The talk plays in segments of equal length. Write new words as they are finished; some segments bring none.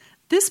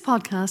This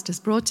podcast is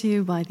brought to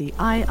you by the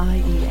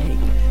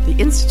IIEA, the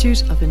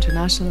Institute of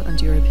International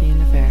and European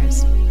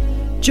Affairs.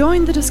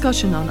 Join the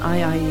discussion on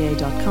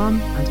IIEA.com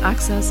and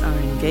access our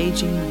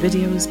engaging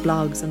videos,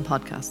 blogs and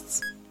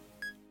podcasts.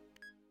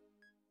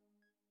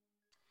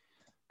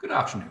 Good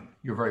afternoon.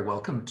 You're very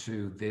welcome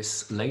to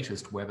this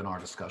latest webinar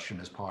discussion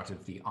as part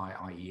of the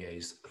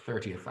IIEA's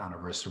 30th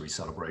anniversary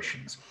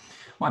celebrations.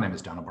 My name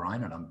is Dan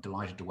O'Brien and I'm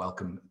delighted to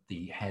welcome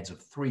the heads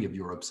of three of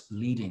Europe's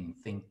leading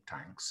think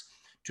tanks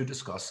to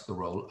discuss the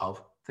role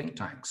of think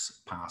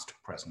tanks, past,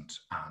 present,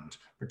 and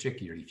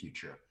particularly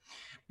future.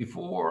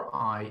 Before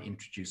I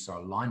introduce our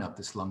lineup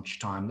this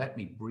lunchtime, let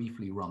me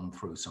briefly run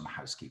through some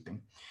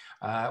housekeeping.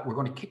 We're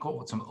going to kick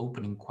off with some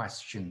opening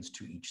questions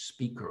to each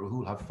speaker who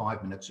will have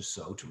 5 minutes or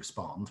so to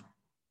respond.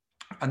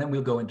 And then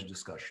we'll go into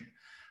discussion.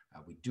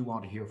 We do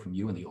want to hear from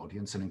you in the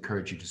audience and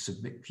encourage you to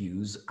submit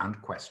views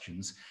and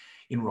questions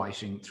in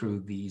writing through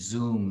the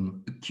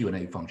Zoom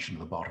Q&A function at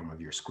the bottom of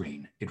your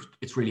screen.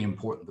 It's really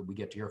important that we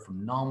get to hear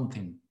from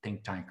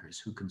non-think tankers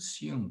who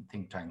consume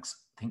think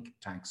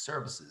tank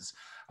services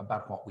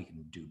about what we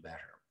can do better.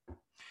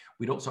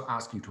 We'd also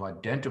ask you to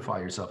identify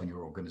yourself and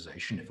your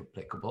organization if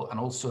applicable, and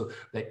also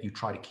that you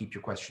try to keep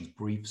your questions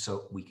brief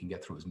so we can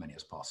get through as many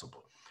as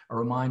possible. A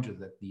reminder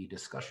that the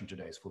discussion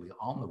today is fully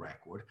on the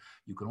record.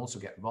 You can also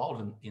get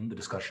involved in the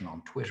discussion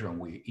on Twitter, and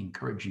we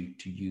encourage you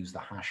to use the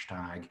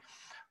hashtag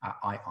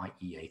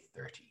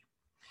IIEA30.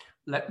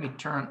 Let me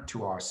turn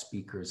to our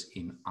speakers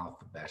in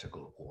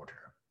alphabetical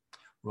order.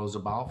 Rosa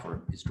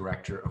Balfour is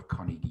Director of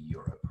Carnegie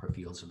Europe. Her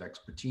fields of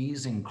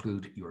expertise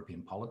include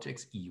European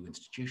politics, EU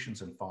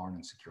institutions, and foreign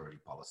and security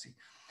policy.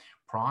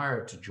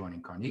 Prior to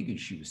joining Carnegie,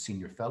 she was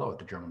Senior Fellow at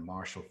the German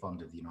Marshall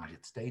Fund of the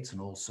United States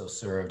and also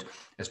served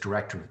as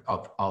Director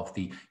of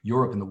the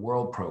Europe in the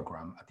World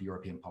program at the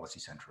European Policy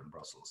Center in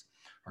Brussels.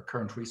 Her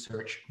current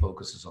research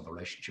focuses on the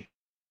relationship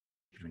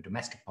between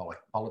domestic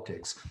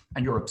politics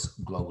and Europe's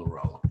global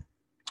role.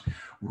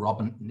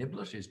 Robin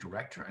Niblett is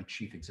Director and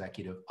Chief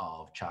Executive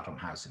of Chatham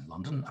House in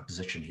London, a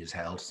position he has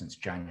held since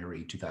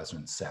January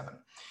 2007.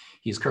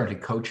 He is currently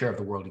co-chair of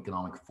the World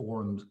Economic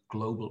Forum's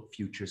Global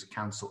Futures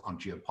Council on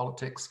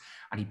Geopolitics,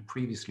 and he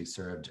previously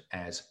served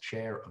as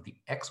chair of the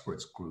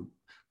experts group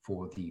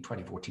for the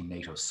 2014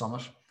 NATO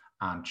Summit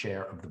and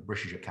chair of the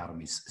British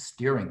Academy's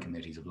Steering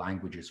Committees of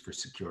Languages for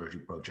Security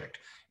Project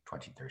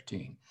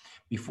 2013.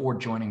 Before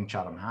joining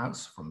Chatham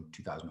House from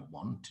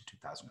 2001 to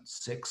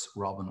 2006,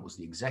 Robin was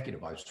the Executive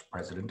Vice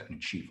President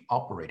and Chief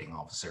Operating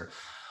Officer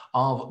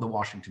of the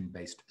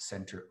Washington-based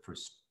Center for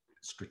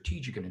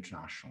Strategic and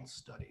International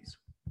Studies.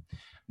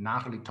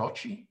 Natalie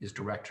Tocci is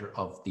Director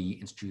of the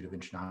Institute of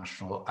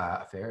International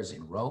Affairs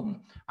in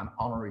Rome and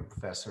Honorary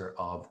Professor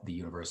of the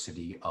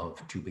University of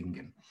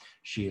Tübingen.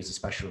 She is a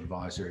Special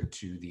Advisor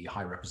to the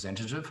High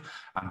Representative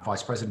and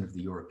Vice President of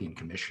the European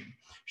Commission.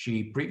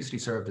 She previously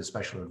served as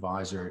Special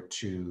Advisor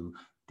to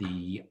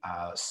the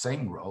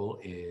same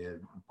role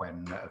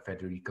when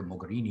Federica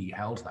Mogherini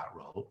held that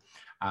role.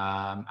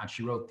 And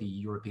she wrote the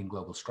European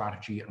Global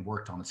Strategy and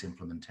worked on its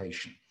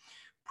implementation.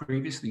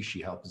 Previously,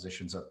 she held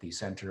positions at the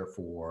Center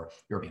for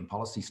European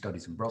Policy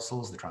Studies in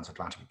Brussels, the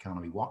Transatlantic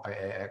Academy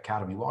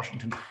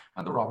Washington,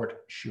 and the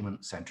Robert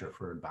Schuman Center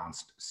for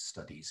Advanced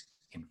Studies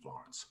in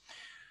Florence.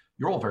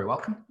 You're all very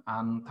welcome,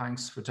 and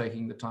thanks for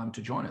taking the time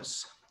to join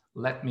us.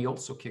 Let me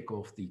also kick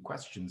off the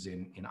questions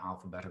in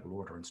alphabetical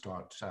order and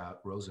start,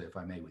 Rosa, if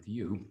I may, with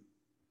you.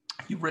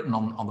 You've written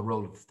on the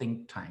role of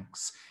think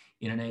tanks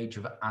in an age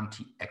of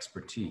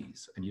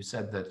anti-expertise. And you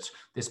said that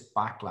this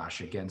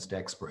backlash against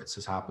experts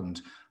has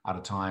happened at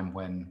a time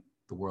when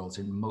the world's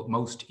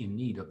most in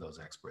need of those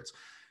experts.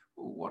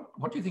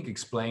 What do you think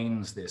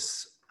explains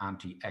this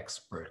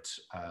anti-expert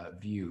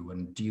view?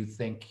 And do you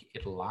think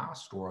it'll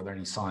last, or are there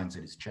any signs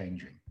it is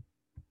changing?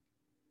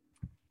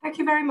 Thank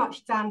you very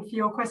much, Dan, for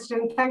your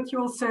question. Thank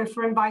you also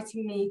for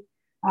inviting me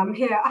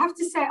here. I have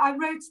to say, I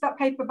wrote that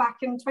paper back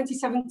in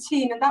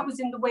 2017, and that was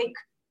in the wake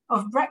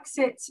of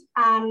Brexit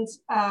and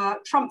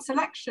Trump's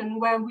election,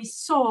 where we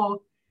saw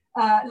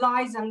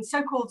lies and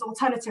so-called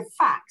alternative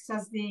facts,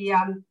 as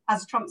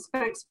Trump's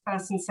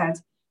spokesperson said,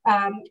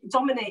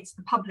 dominate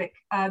the public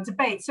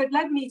debate. So it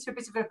led me to a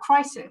bit of a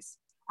crisis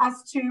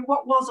as to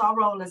what was our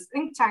role as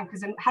think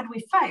tankers and had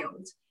we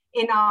failed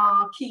in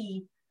our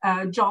key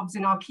jobs,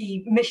 in our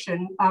key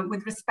mission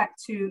with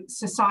respect to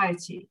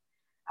society.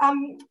 I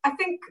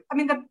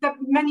mean, there are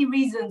many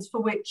reasons for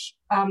which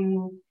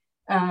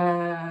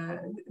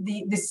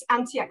this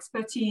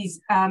anti-expertise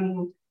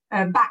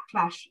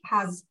backlash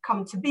has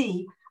come to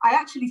be. I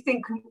actually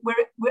think we're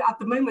at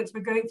the moment,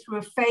 we're going through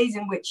a phase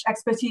in which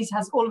expertise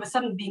has all of a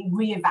sudden been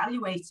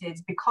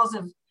reevaluated because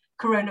of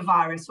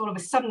coronavirus. All of a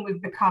sudden,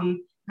 we've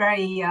become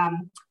very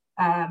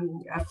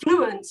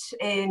fluent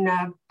in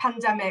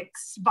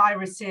pandemics,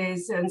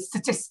 viruses, and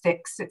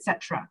statistics,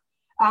 etc.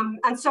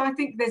 And so I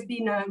think there's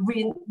been a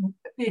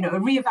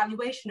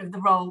reevaluation of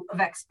the role of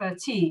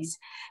expertise.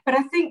 But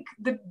I think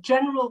the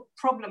general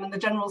problem and the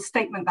general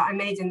statement that I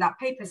made in that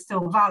paper is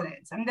still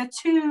valid. And there are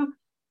 2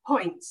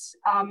 points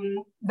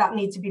that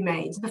need to be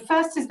made. The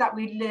first is that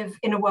we live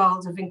in a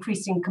world of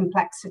increasing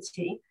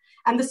complexity.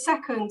 And the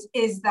second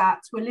is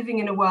that we're living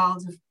in a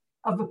world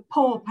of a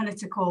poor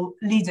political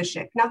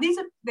leadership. Now,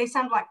 they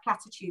sound like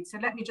platitudes, so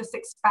let me just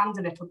expand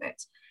a little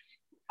bit.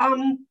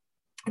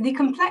 The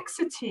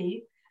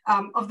complexity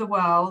of the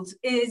world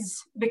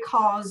is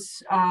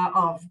because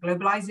of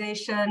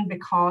globalization,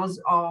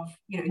 because of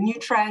new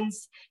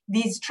trends.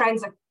 These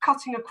trends are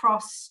cutting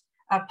across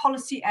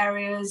policy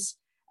areas.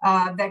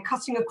 They're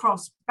cutting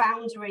across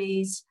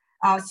boundaries.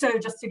 So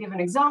just to give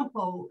an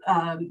example,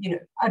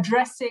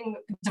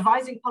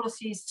 devising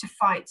policies to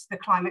fight the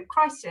climate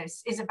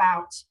crisis is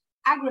about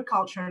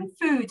agriculture and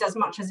food as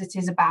much as it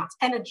is about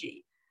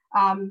energy.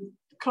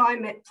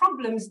 Climate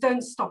problems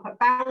don't stop at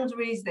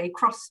boundaries; they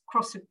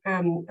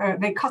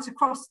they cut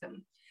across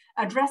them.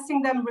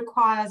 Addressing them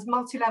requires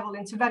multi-level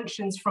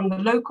interventions from the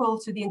local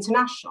to the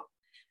international,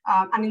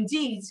 and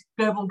indeed,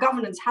 global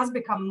governance has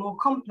become more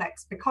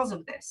complex because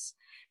of this.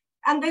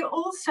 And they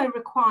also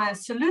require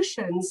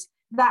solutions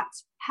that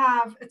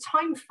have a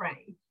time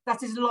frame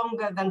that is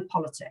longer than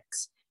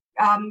politics.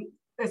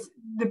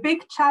 The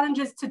big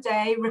challenges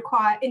today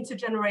require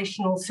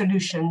intergenerational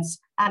solutions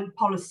and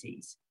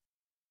policies.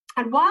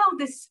 And while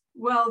this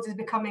world is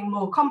becoming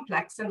more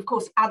complex, and of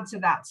course add to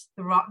that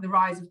the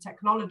rise of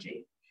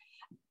technology,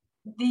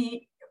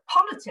 the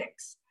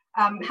politics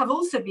have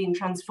also been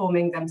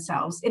transforming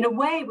themselves in a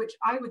way which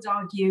I would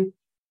argue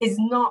is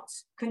not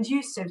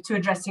conducive to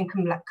addressing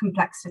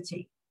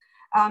complexity.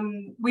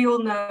 We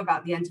all know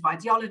about the end of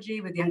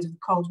ideology with the end of the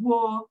Cold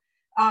War.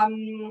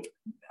 And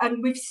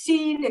we've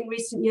seen in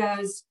recent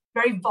years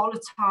very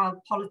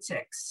volatile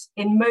politics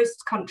in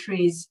most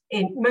countries,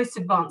 in most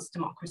advanced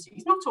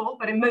democracies, not all,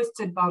 but in most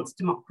advanced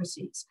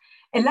democracies.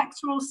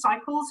 Electoral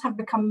cycles have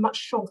become much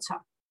shorter.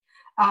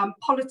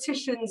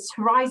 Politicians'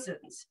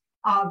 horizons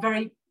are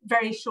very,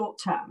 very short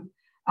term.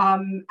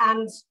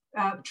 And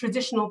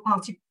traditional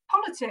party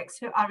politics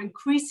are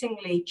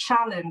increasingly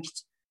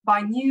challenged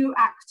by new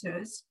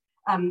actors,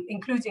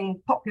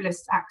 including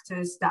populist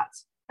actors that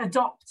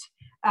adopt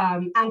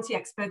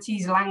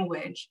anti-expertise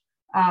language.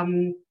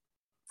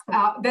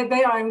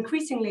 They are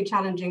increasingly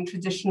challenging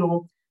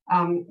traditional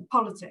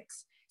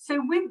politics. So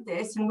with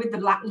this, and with the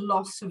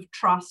loss of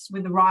trust,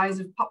 with the rise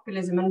of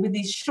populism, and with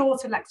these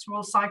short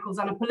electoral cycles,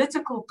 and a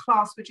political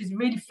class which is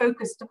really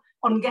focused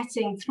on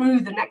getting through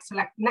the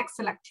next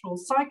electoral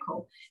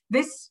cycle,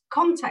 this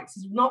context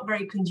is not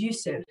very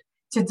conducive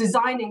to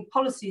designing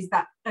policies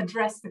that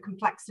address the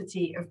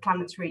complexity of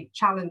planetary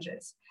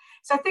challenges.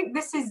 So I think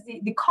this is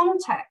the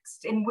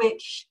context in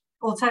which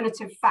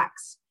alternative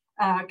facts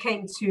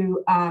came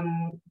to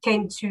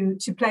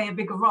play a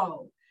bigger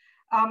role.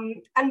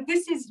 And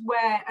this is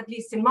where, at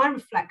least in my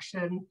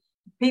reflection,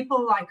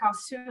 people like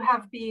us who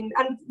have been,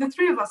 and the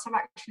three of us have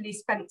actually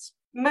spent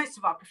most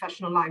of our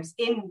professional lives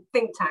in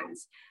think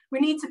tanks, we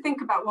need to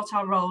think about what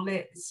our role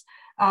is.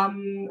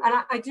 And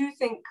I do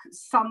think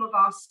some of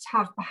us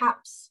have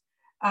perhaps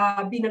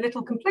been a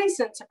little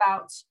complacent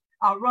about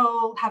our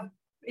role, have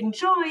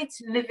enjoyed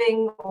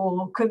living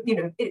or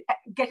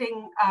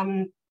getting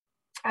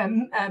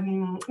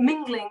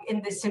mingling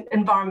in this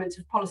environment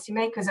of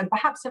policymakers, and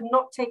perhaps have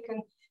not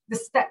taken the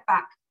step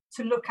back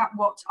to look at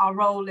what our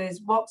role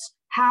is,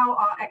 how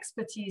our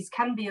expertise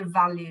can be of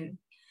value.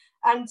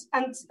 And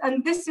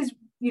this is,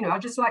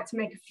 I'd just like to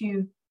make a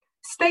few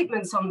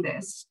statements on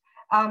this.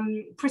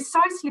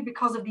 Precisely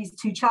because of these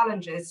two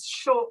challenges,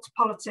 short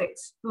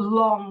politics,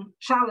 long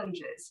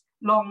challenges,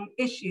 long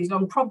issues,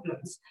 long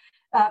problems,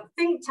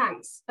 think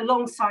tanks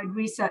alongside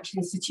research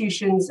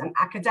institutions and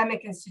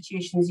academic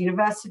institutions,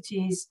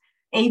 universities,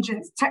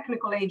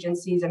 technical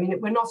agencies,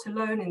 we're not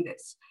alone in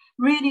this,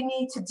 really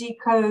need to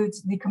decode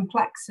the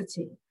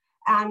complexity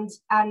and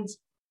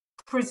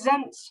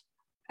present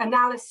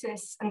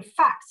analysis and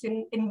facts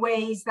in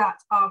ways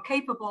that are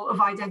capable of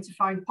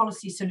identifying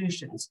policy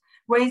solutions,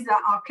 ways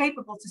that are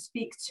capable to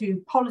speak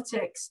to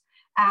politics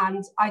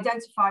and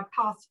identify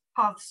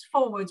paths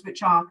forwards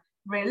which are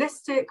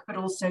realistic but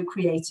also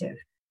creative.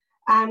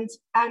 And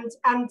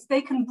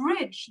they can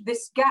bridge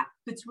this gap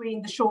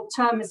between the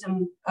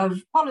short-termism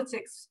of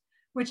politics,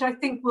 which I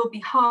think will be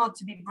hard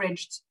to be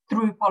bridged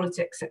through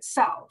politics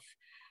itself.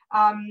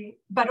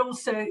 But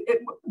also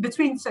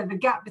the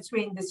gap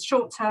between this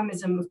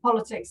short-termism of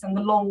politics and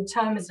the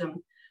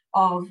long-termism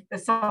of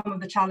some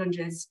of the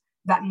challenges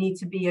that need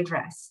to be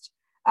addressed.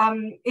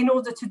 In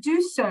order to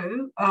do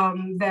so,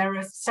 there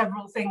are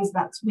several things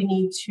that we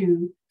need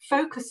to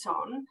focus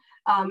on: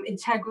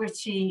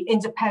 integrity,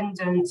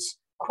 independence,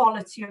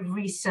 quality of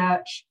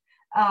research,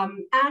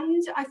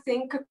 and I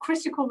think a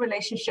critical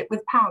relationship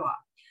with power.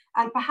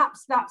 And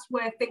perhaps that's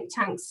where think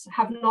tanks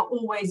have not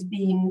always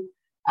been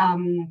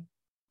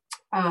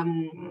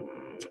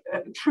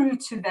true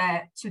to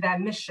their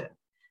mission.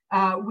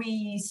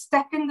 We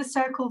step in the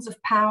circles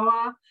of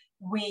power,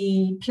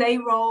 we play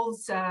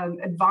roles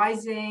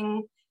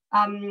advising,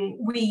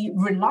 we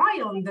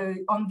rely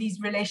on these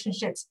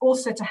relationships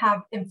also to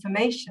have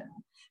information.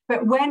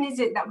 But when is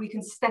it that we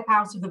can step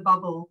out of the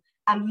bubble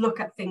and look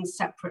at things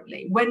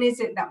separately? When is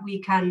it that we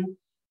can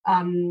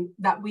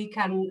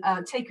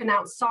take an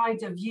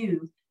outsider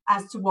view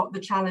as to what the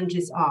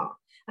challenges are?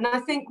 And I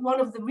think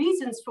one of the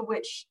reasons for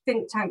which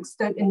think tanks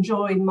don't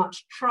enjoy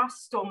much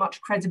trust or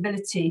much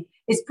credibility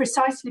is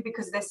precisely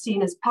because they're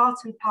seen as part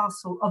and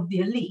parcel of the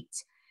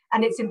elite.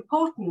 And it's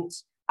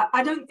important,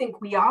 I don't think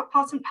we are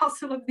part and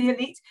parcel of the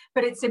elite,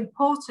 but it's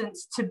important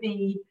to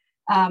be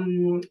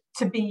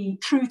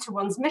true to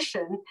one's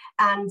mission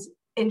and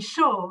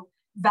ensure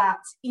that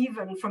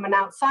even from an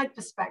outside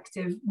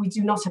perspective, we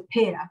do not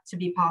appear to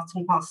be part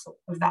and parcel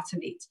of that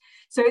elite.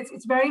 So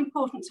it's very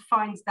important to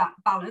find that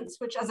balance,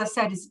 which, as I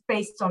said, is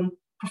based on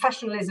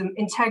professionalism,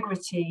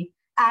 integrity,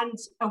 and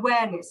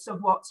awareness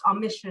of what our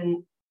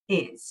mission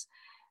is.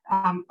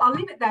 I'll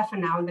leave it there for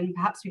now, and then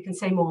perhaps we can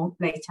say more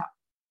later.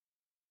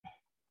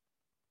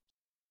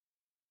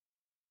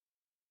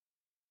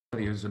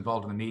 Who's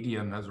involved in the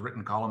media and has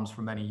written columns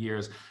for many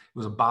years, it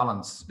was a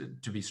balance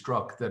to be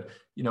struck that,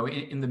 you know,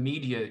 in the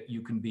media,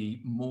 you can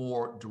be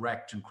more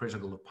direct and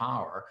critical of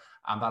power,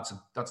 and that's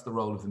the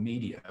role of the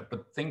media.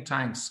 But think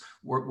tanks,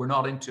 we're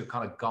not into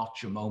kind of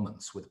gotcha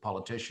moments with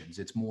politicians.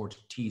 It's more to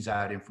tease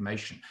out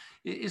information.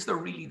 Is there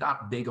really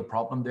that big a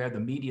problem there? The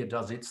media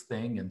does its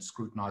thing and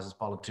scrutinizes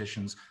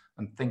politicians,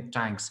 and think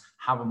tanks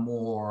have a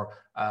more,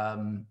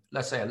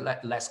 let's say,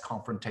 less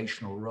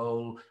confrontational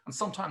role. And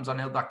sometimes I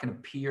know that can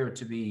appear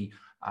to be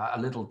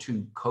a little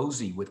too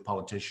cozy with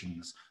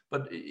politicians,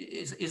 but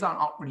is that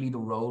not really the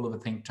role of a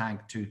think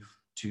tank to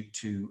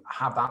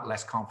have that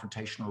less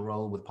confrontational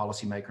role with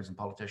policymakers and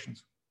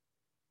politicians?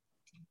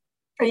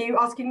 Are you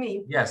asking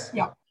me? Yes.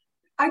 Yeah.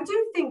 I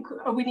do think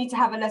we need to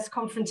have a less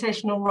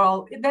confrontational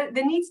role.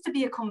 There needs to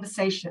be a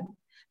conversation,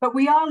 but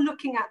we are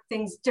looking at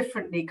things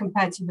differently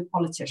compared to the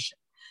politician.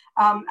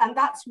 And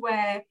that's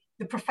where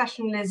the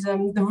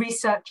professionalism, the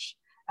research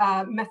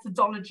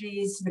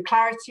methodologies, the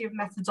clarity of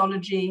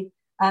methodology,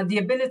 the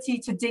ability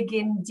to dig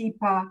in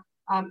deeper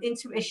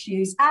into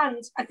issues,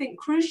 and I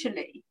think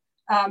crucially,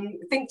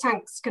 think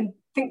tanks can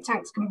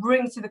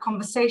bring to the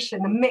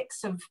conversation a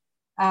mix of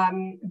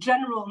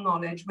general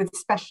knowledge with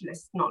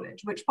specialist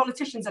knowledge, which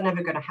politicians are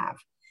never going to have.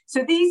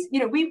 So these, you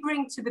know, we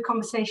bring to the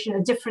conversation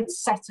a different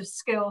set of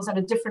skills and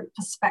a different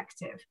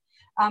perspective.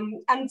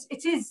 And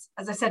it is,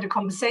 as I said, a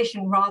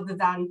conversation rather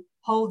than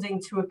holding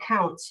to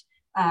account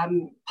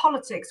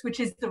politics,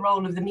 which is the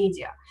role of the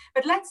media.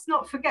 But let's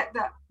not forget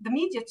that the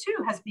media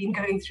too has been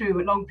going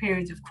through a long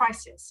period of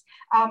crisis.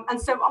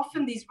 And so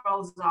often these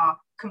roles are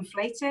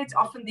conflated,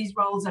 often these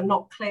roles are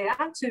not clear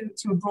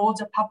to a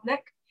broader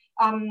public,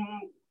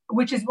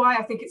 which is why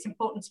I think it's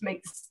important to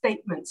make the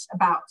statement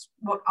about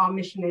what our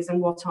mission is and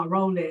what our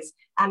role is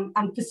and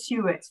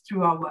pursue it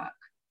through our work.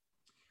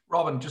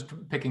 Robin, just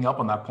picking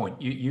up on that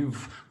point,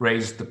 you've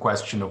raised the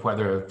question of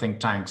whether think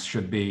tanks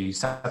should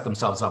set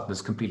themselves up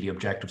as completely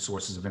objective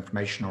sources of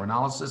information or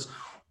analysis,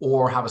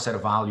 or have a set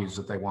of values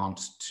that they want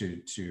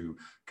to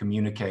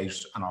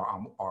communicate and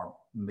or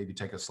maybe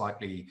take a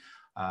slightly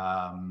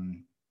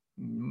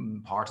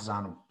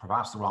partisan,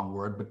 perhaps the wrong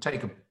word, but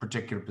take a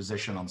particular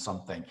position on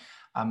something.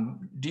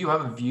 Do you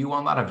have a view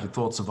on that? Have your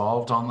thoughts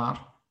evolved on that?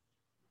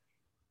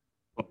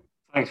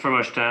 Thanks very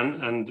much, Dan,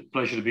 and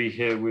pleasure to be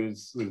here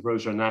with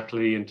Rosa and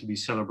Natalie and to be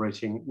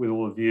celebrating with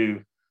all of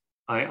you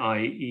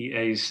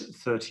IIEA's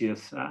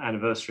 30th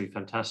anniversary.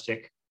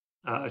 Fantastic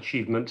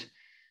achievement.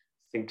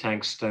 Think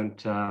tanks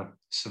don't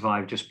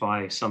survive just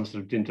by some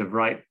sort of dint of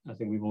right. I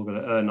think we've all got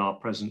to earn our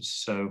presence.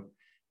 So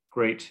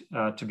great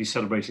to be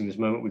celebrating this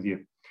moment with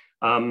you.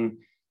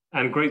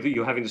 And great that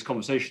you're having this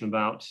conversation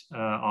about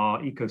our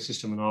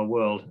ecosystem and our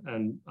world.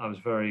 And I was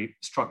very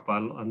struck by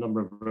a number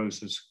of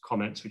Rosa's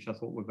comments, which I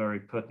thought were very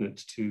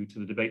pertinent to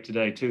the debate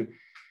today. To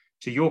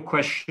your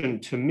question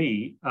to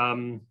me,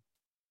 well,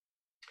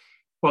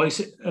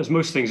 as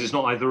most things, it's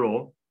not either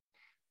or.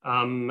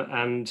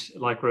 And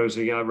like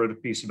Rosa, I wrote a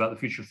piece about the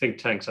future of think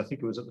tanks. I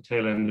think it was at the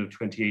tail end of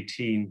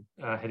 2018,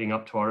 heading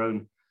up to our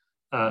own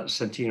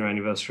centenary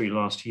anniversary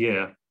last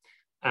year.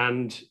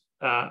 And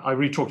I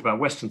really talked about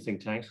Western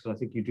think tanks because I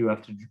think you do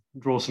have to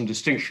draw some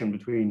distinction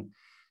between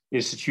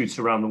institutes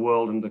around the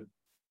world and the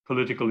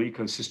political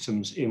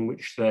ecosystems in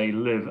which they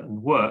live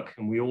and work.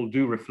 And we all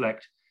do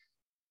reflect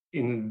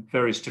in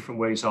various different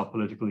ways our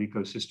political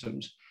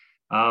ecosystems.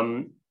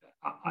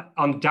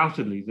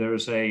 Undoubtedly, there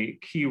is a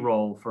key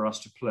role for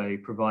us to play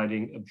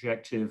providing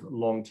objective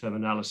long-term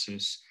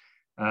analysis,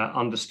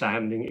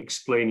 understanding,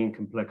 explaining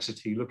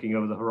complexity, looking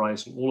over the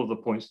horizon, all of the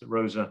points that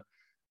Rosa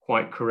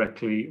quite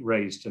correctly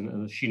raised.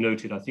 And as she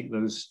noted, I think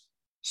those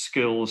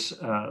skills,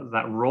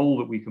 that role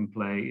that we can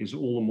play is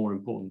all the more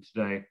important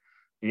today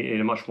in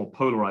a much more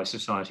polarized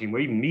society,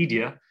 where even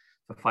media,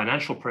 for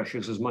financial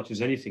pressures as much as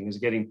anything, is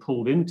getting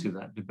pulled into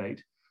that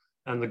debate.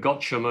 And the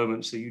gotcha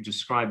moments that you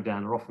described,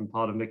 Dan, are often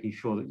part of making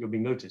sure that you're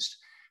being noticed.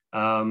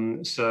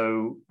 Sometimes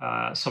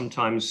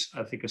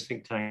I think as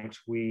think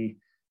tanks, we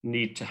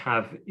need to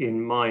have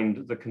in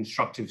mind the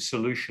constructive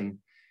solution,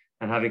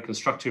 and having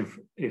constructive,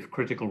 if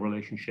critical,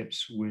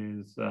 relationships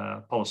with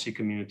policy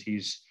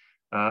communities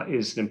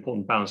is an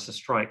important balance to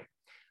strike.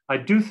 I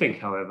do think,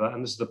 however,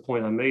 and this is the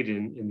point I made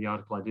in the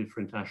article I did for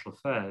International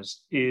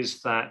Affairs,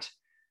 is that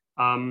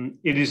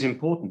it is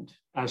important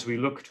as we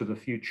look to the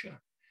future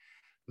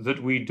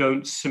that we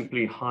don't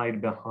simply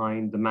hide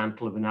behind the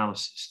mantle of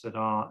analysis, that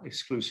our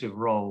exclusive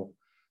role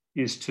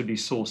is to be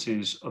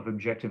sources of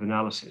objective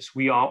analysis.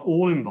 We are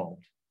all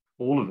involved,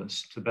 all of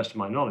us, to the best of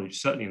my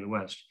knowledge, certainly in the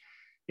West,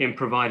 in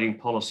providing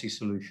policy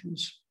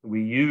solutions.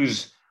 We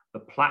use the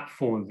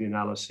platform of the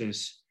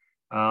analysis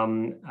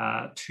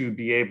to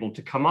be able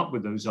to come up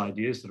with those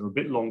ideas that are a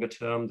bit longer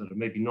term, that are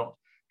maybe not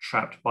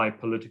trapped by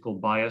political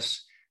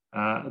bias,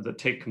 that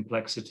take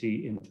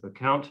complexity into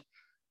account.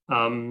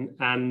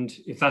 And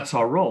if that's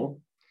our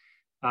role,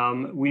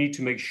 we need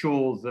to make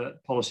sure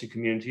that policy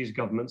communities,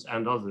 governments,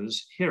 and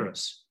others hear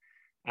us.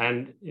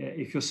 And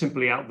if you're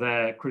simply out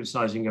there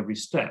criticizing every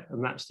step,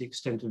 and that's the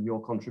extent of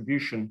your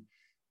contribution,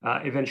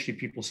 eventually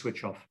people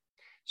switch off.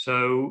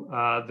 So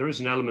there is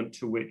an element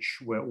to which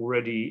we're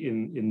already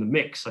in the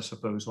mix, I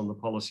suppose, on the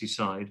policy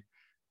side,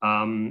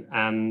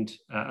 and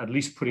at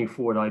least putting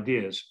forward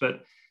ideas.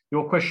 But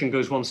your question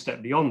goes one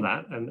step beyond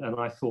that, and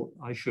I thought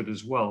I should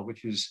as well,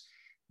 which is,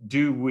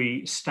 do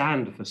we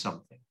stand for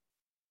something?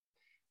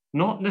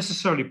 Not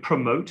necessarily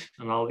promote,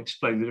 and I'll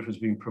explain the difference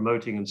between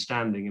promoting and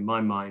standing in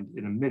my mind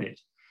in a minute.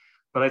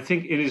 But I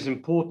think it is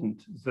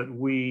important that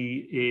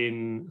we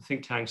in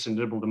think tanks and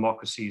liberal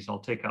democracies, I'll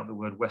take out the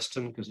word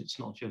Western because it's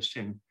not just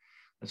in,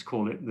 let's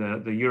call it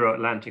the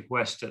Euro-Atlantic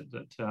West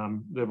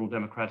that liberal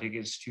democratic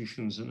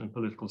institutions and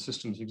political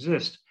systems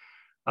exist.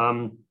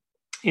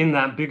 In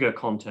that bigger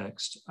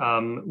context,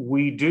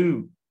 we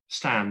do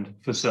stand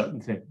for certain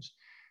things.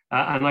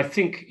 And I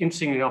think,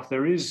 interestingly enough,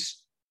 there is,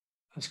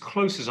 as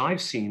close as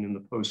I've seen in the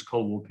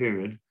post-Cold War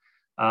period,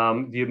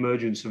 the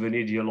emergence of an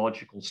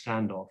ideological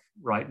standoff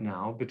right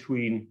now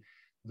between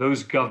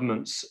those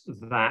governments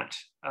that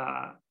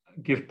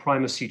give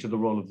primacy to the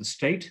role of the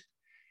state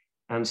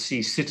and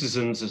see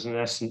citizens as, in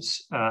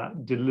essence,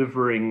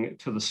 delivering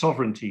to the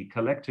sovereignty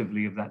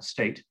collectively of that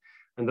state,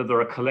 and that there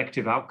are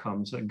collective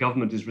outcomes that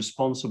government is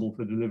responsible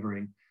for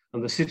delivering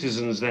and the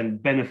citizens then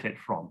benefit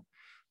from.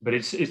 But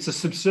it's a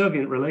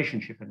subservient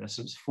relationship, in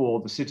essence,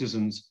 for the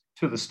citizens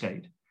to the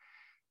state,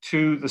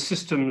 to the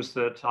systems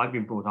that I've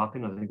been brought up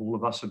in, I think all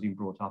of us have been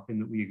brought up in,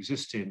 that we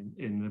exist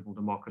in liberal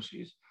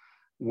democracies,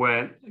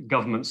 where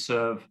governments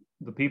serve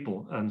the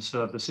people and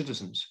serve the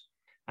citizens.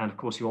 And of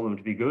course, you want them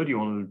to be good, you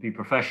want them to be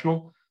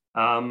professional,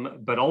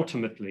 but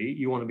ultimately,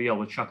 you want to be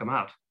able to chuck them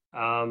out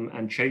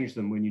and change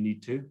them when you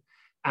need to,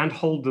 and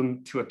hold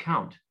them to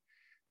account.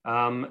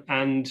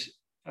 I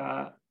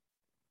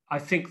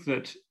think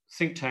that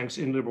think tanks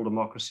in liberal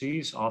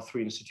democracies, our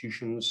three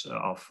institutions,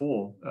 our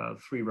four,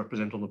 three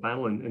represent on the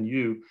panel, and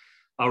you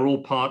are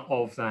all part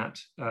of that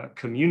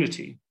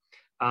community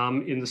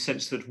in the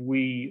sense that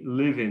we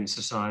live in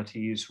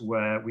societies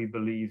where we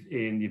believe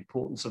in the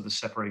importance of the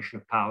separation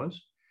of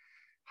powers,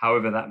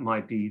 however that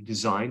might be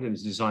designed, and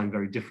is designed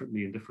very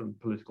differently in different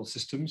political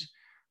systems.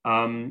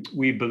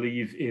 We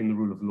believe in the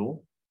rule of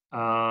law,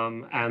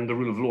 and the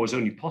rule of law is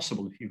only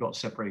possible if you've got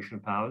separation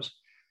of powers.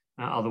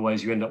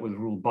 Otherwise, you end up with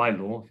rule by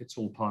law if it's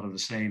all part of the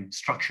same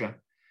structure.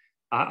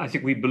 I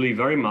think we believe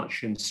very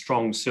much in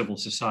strong civil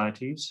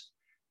societies,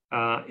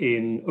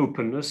 in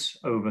openness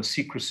over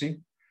secrecy.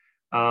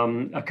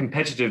 A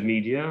competitive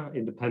media,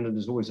 independent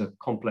is always a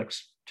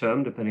complex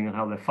term depending on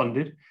how they're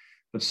funded,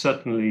 but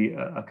certainly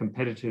a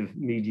competitive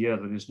media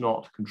that is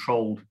not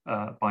controlled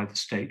by the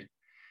state.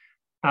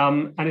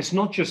 And it's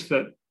not just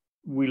that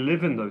we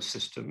live in those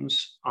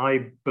systems.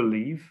 I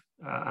believe,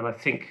 and I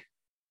think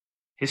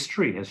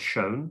history has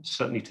shown,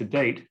 certainly to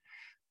date,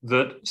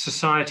 that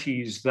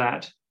societies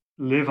that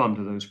live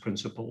under those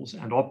principles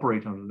and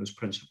operate under those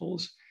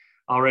principles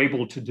are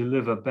able to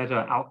deliver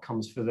better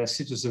outcomes for their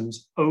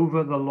citizens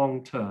over the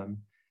long term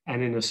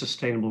and in a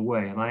sustainable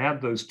way. And I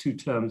add those two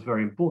terms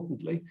very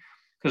importantly,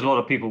 because a lot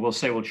of people will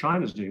say, well,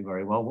 China's doing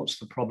very well. What's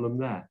the problem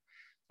there?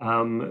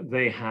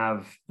 They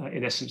have,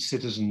 in essence,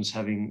 citizens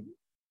having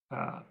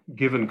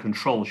given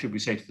control, should we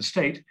say, to the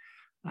state,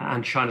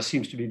 and China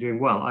seems to be doing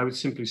well. I would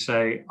simply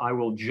say I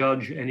will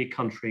judge any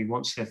country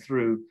once they're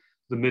through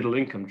the middle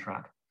income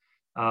track.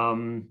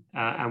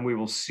 And we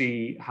will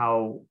see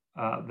how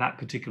that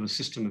particular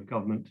system of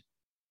government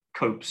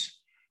copes.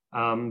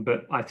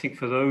 But I think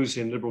for those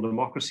in liberal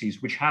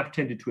democracies, which have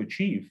tended to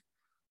achieve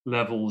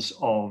levels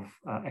of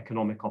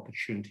economic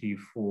opportunity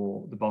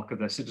for the bulk of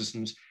their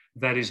citizens,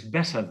 that is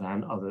better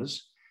than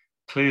others.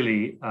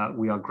 Clearly,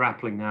 we are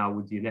grappling now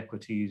with the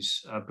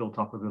inequities built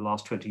up over the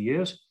last 20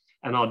 years.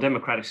 And our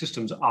democratic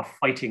systems are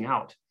fighting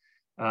out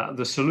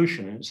the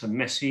solution. And it's a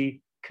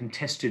messy,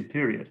 contested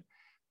period.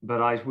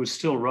 But I would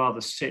still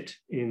rather sit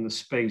in the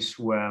space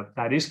where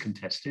that is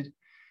contested.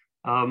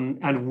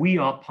 And we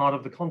are part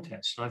of the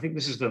contest. And I think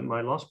this is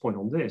my last point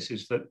on this,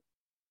 is that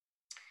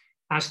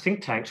as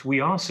think tanks,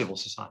 we are civil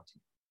society.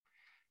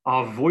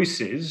 Our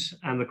voices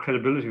and the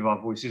credibility of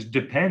our voices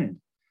depend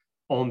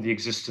on the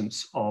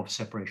existence of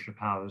separation of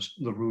powers,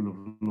 the rule of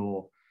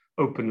law,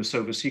 openness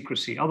over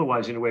secrecy.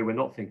 Otherwise, in a way, we're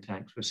not think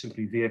tanks. We're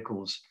simply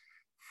vehicles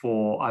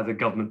for either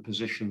government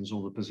positions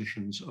or the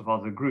positions of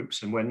other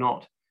groups. And we're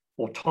not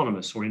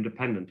autonomous or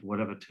independent, or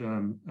whatever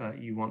term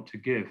you want to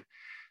give.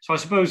 So I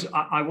suppose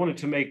I wanted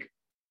to make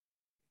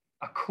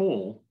a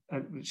call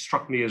it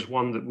struck me as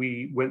one that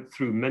we went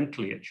through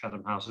mentally at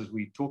Chatham House as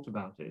we talked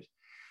about it,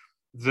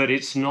 that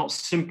it's not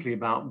simply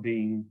about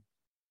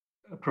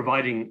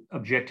providing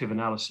objective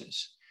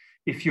analysis.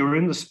 If you're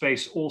in the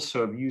space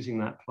also of using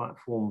that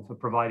platform for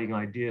providing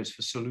ideas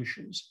for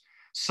solutions,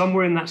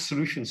 somewhere in that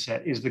solution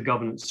set is the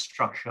governance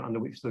structure under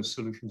which those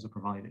solutions are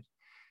provided.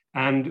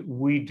 And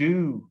we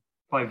do,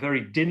 by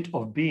very dint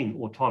of being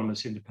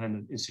autonomous,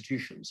 independent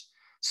institutions,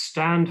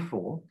 stand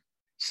for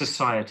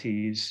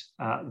societies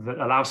that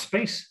allow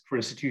space for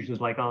institutions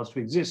like ours to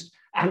exist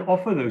and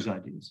offer those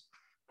ideas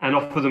and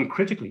offer them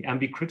critically and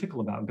be critical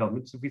about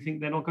governments if we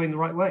think they're not going the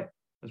right way.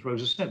 As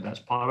Rosa said, that's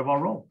part of our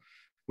role.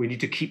 We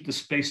need to keep the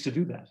space to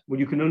do that. Well,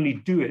 you can only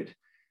do it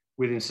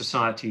within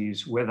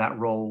societies where that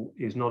role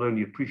is not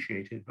only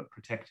appreciated, but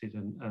protected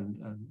and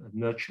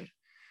nurtured.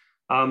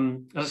 As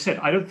I said,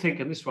 I don't think,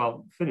 and this is where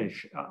I'll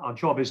finish, our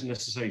job isn't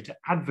necessarily to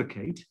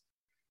advocate.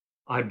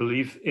 I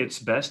believe it's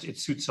best, it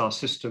suits our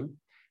system.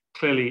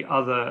 Clearly,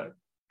 other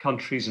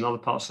countries and other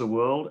parts of the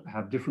world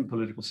have different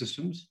political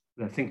systems.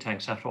 Their think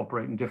tanks have to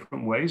operate in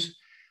different ways.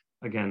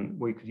 Again,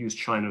 we could use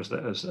China as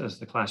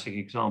the classic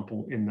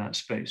example in that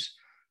space.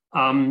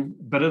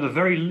 But at the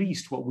very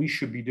least, what we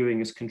should be doing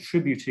is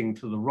contributing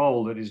to the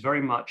role that is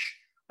very much,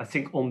 I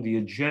think, on the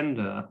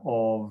agenda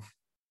of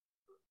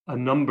a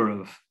number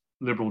of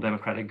liberal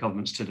democratic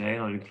governments today.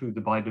 And I'd include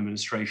the Biden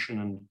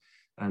administration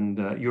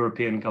and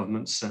European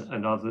governments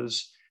and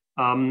others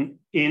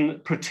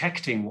in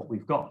protecting what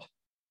we've got.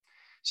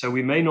 So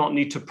we may not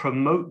need to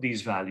promote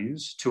these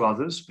values to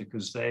others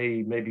because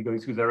they may be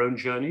going through their own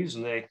journeys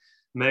and they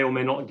may or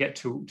may not get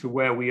to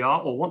where we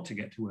are or want to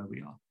get to where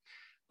we are.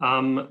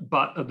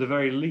 But at the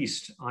very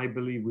least, I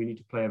believe we need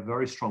to play a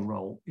very strong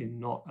role in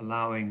not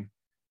allowing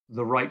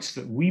the rights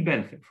that we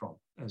benefit from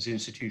as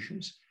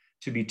institutions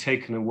to be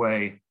taken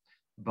away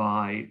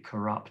by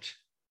corrupt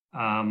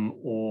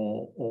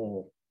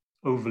or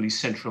overly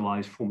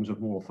centralized forms of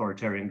more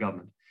authoritarian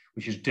government,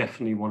 which is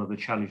definitely one of the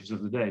challenges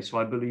of the day. So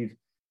I believe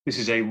this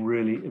is a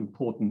really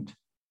important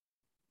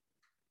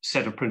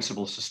set of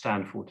principles to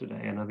stand for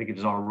today, and I think it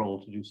is our role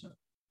to do so.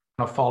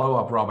 A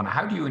follow-up, Robin,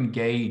 how do you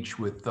engage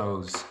with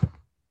those?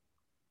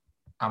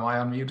 Am I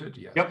unmuted?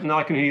 Yes. Yep, no,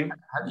 I can hear you.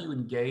 How do you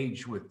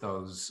engage with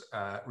those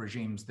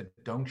regimes that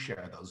don't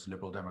share those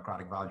liberal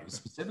democratic values,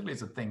 specifically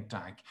as a think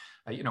tank?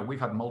 We've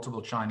had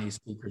multiple Chinese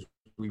speakers.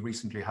 We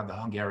recently had the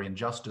Hungarian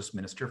justice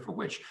minister, for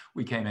which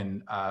we came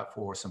in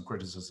for some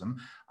criticism.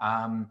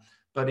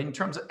 But in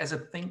terms of, as a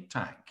think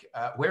tank,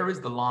 where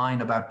is the line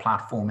about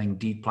platforming,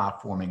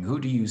 deplatforming? Who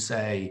do you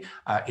say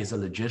is a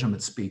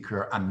legitimate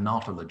speaker and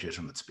not a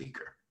legitimate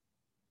speaker?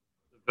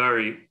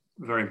 Very,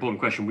 very important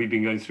question. We've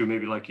been going through,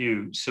 maybe like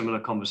you, similar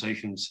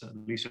conversations, at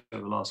least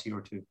over the last year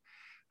or two,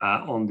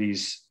 on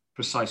these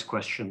precise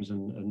questions.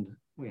 And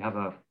we have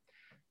a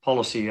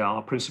policy,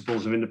 our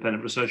principles of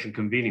independent research and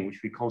convening, which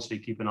we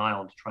constantly keep an eye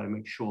on to try to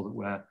make sure that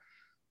we're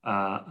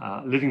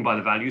living by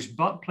the values,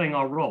 but playing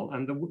our role.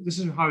 And this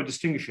is how I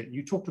distinguish it.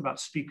 You talked about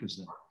speakers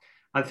there.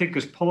 I think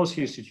as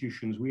policy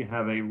institutions, we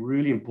have a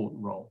really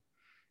important role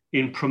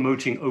in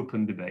promoting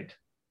open debate,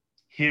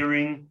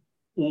 hearing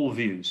all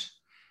views.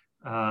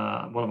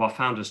 One of our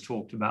founders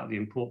talked about the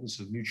importance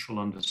of mutual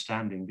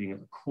understanding being at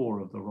the core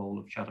of the role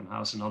of Chatham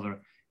House and other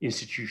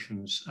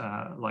institutions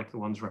like the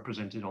ones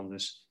represented on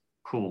this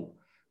call.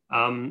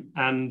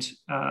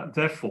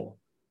 Therefore,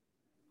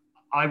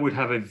 I would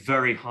have a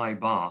very high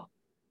bar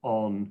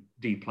on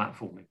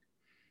deplatforming.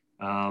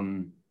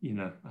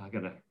 I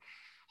got a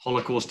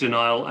Holocaust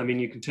denial. I mean,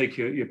 you can take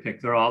your pick.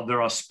 There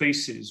are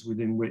spaces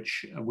within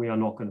which we are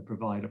not going to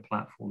provide a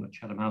platform at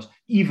Chatham House,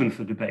 even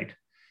for debate,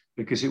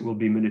 because it will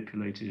be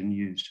manipulated and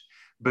used.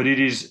 But it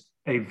is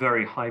a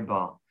very high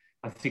bar.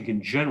 I think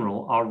in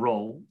general, our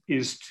role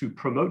is to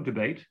promote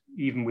debate,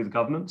 even with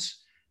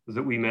governments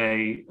that we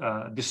may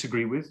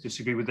disagree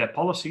with their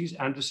policies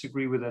and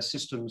disagree with their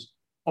systems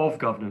of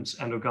governance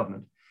and of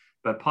government.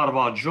 But part of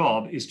our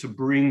job is to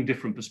bring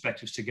different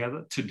perspectives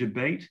together, to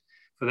debate,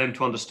 for them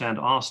to understand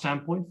our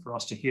standpoint, for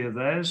us to hear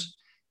theirs,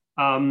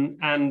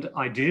 and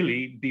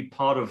ideally be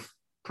part of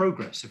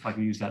progress, if I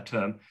can use that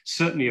term,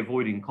 certainly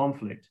avoiding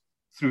conflict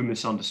through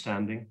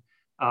misunderstanding,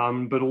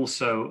 but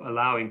also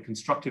allowing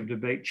constructive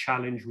debate,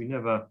 challenge. We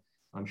never,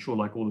 I'm sure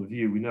like all of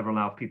you, we never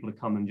allow people to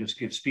come and just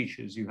give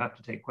speeches. You have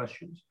to take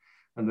questions,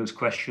 and those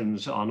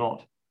questions are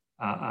not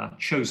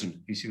chosen,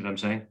 if you see what I'm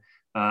saying,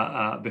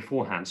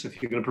 beforehand. So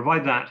if you're going to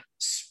provide that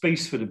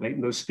space for debate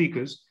and those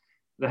speakers,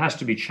 there has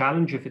to be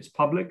challenge if it's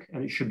public,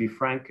 and it should be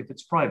frank if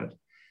it's private.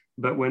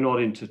 But we're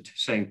not into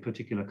saying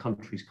particular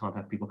countries can't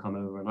have people come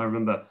over. And I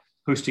remember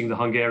hosting the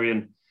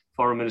Hungarian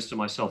foreign minister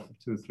myself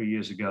 2 or 3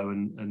 years ago,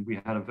 and we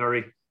had a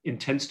very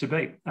intense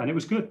debate, and it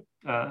was good.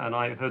 And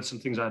I heard some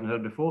things I hadn't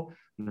heard before,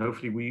 and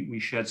hopefully we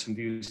shared some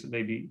views that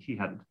maybe he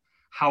hadn't.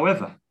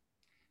 However,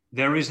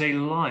 there is a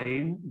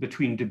line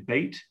between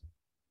debate,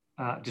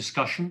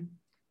 discussion,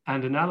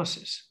 and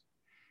analysis.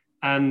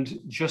 And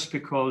just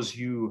because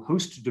you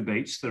host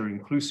debates that are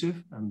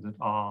inclusive and that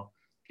are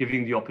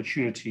giving the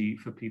opportunity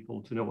for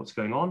people to know what's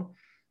going on,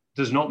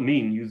 does not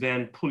mean you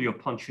then pull your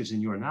punches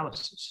in your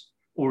analysis.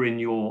 or in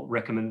your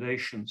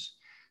recommendations.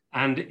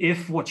 And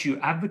if what you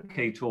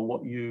advocate or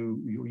what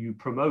you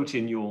promote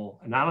in your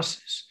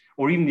analysis,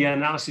 or even the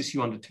analysis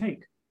you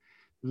undertake,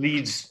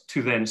 leads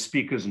to then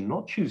speakers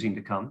not choosing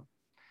to come,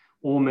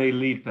 or may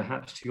lead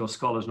perhaps to your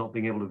scholars not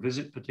being able to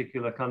visit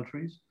particular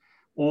countries,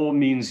 or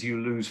means you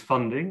lose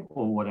funding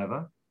or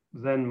whatever,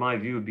 then my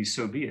view would be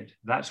so be it.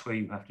 That's where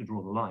you have to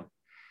draw the line.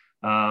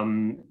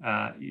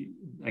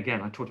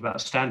 Again, I talked about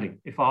standing.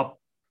 If our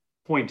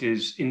point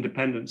is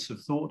independence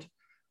of thought,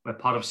 we're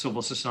part of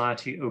civil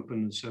society,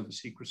 openness over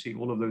secrecy,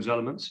 all of those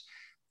elements,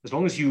 as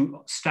long as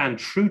you stand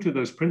true to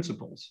those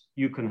principles,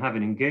 you can have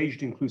an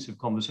engaged, inclusive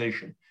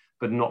conversation,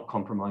 but not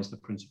compromise the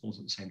principles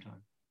at the same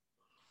time.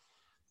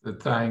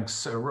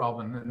 Thanks,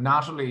 Robin.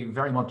 Natalie,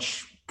 very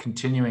much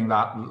continuing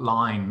that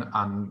line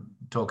and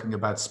talking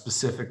about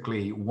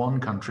specifically one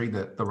country,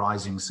 the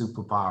rising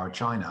superpower,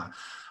 China.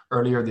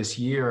 Earlier this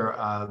year,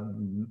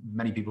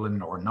 many people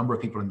or a number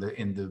of people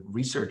in the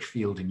research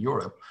field in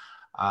Europe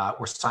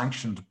were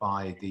sanctioned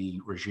by the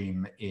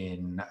regime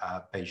in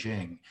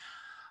Beijing.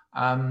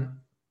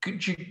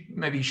 Could you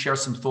maybe share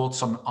some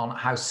thoughts on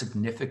how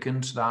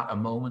significant a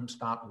moment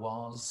that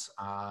was,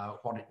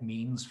 what it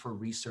means for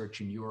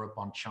research in Europe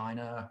on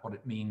China, what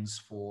it means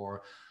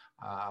for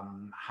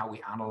how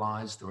we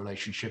analyze the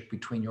relationship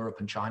between Europe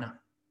and China?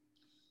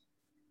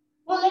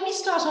 Well, let me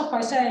start off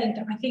by saying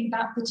that I think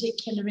that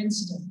particular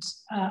incident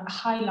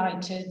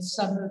highlighted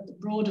some of the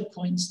broader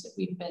points that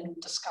we've been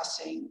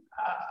discussing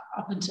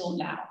up until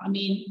now. I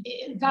mean,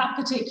 that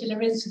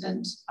particular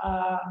incident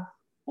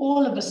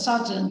all of a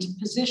sudden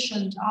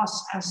positioned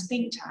us as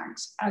think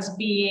tanks as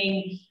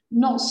being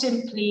not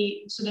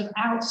simply sort of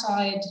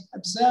outside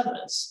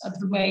observers of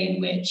the way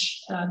in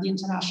which the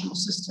international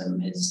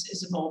system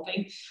is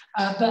evolving,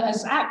 but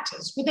as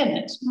actors within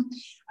it.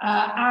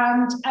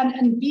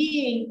 And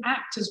being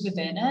actors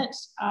within it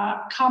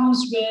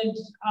comes with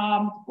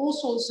all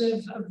sorts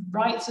of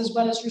rights as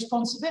well as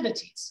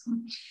responsibilities.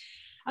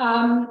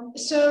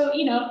 So,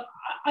 you know,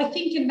 I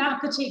think in that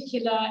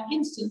particular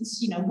instance,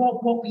 you know,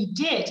 what we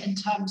did in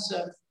terms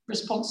of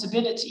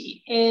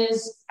responsibility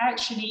is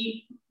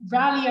actually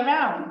rally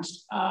around,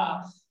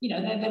 you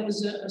know, there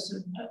was a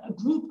sort of a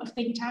group of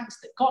think tanks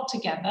that got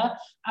together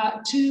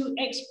to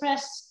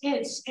express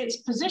its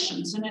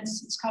positions and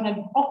its kind of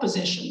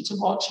opposition to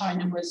what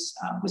China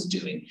was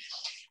doing.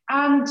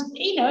 And,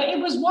 you know, it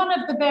was one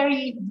of the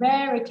very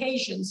rare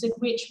occasions in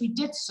which we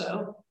did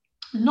so,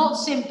 not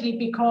simply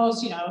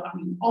because, you know, I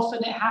mean,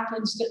 often it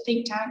happens that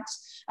think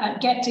tanks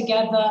get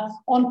together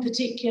on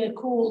particular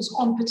calls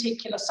on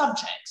particular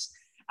subjects.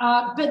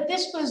 But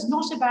this was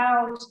not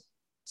about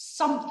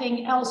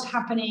something else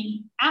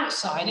happening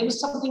outside. It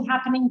was something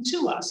happening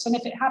to us. And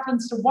if it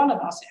happens to one of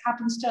us, it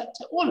happens to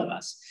all of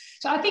us.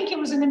 So I think it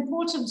was an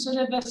important sort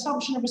of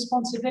assumption of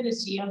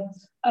responsibility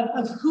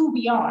of who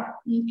we are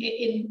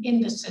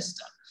in the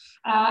system.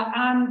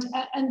 And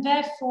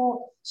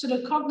therefore, sort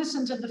of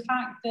cognizant of the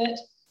fact that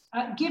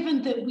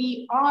given that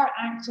we are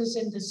actors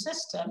in the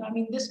system, I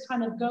mean, this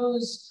kind of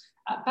goes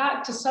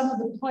back to some of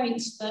the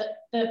points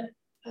that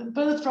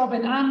both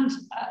Robin and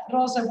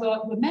Rosa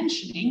were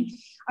mentioning.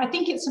 I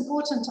think it's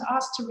important to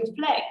us to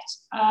reflect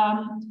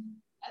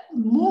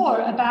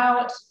more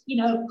about, you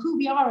know, who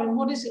we are and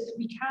what is it that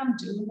we can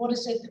do and what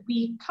is it that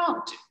we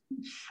can't do.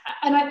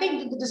 And I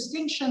think that the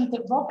distinction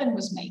that Robin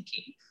was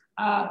making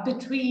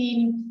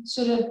between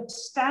sort of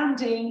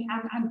standing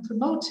and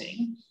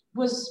promoting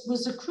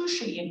was a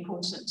crucially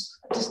important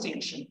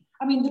distinction.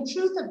 I mean, the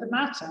truth of the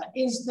matter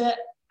is that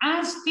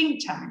as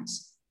think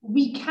tanks,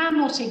 we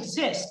cannot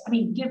exist. I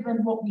mean,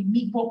 given what we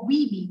mean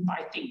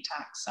by think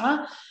tanks,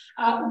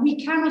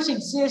 we cannot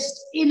exist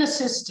in a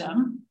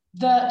system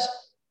that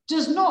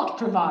does not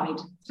provide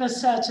for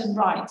certain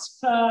rights,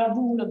 for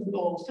rule of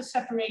law, for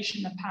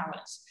separation of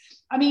powers.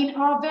 I mean,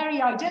 our very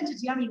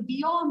identity, I mean,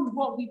 beyond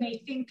what we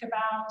may think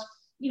about,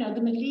 you know,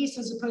 the Middle East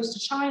as opposed to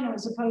China,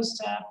 as opposed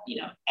to,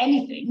 you know,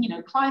 anything, you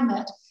know,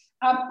 climate,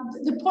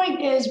 the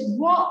point is,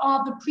 what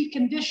are the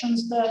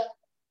preconditions, the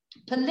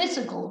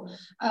political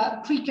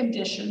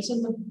preconditions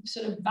and the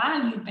sort of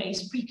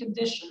value-based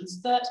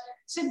preconditions that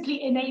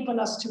simply enable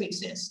us to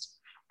exist?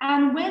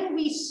 And when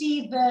we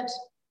see that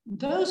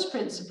those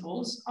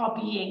principles are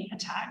being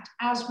attacked,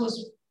 as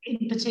was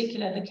in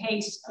particular the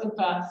case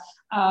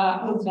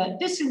over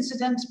this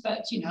incident,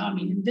 but, you know, I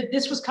mean,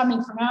 this was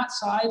coming from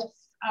outside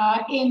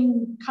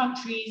in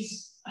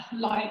countries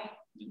like,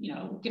 you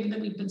know, given that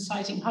we've been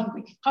citing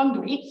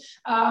Hungary,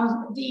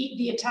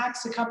 the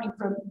attacks are coming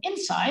from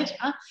inside,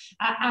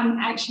 and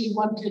actually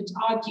one could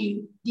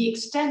argue the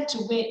extent to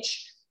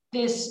which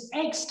this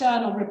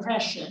external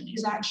repression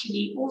is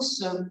actually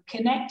also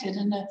connected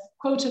and a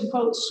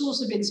quote-unquote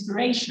source of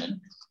inspiration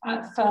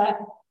for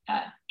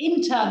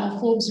internal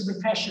forms of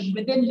repression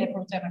within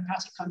liberal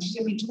democratic countries.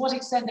 I mean, to what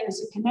extent there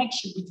is a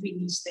connection between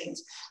these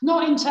things?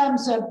 Not in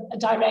terms of a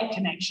direct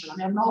connection. I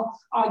mean, I'm not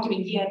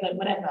arguing here that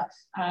whatever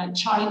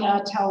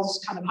China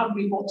tells kind of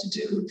Hungary what to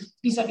do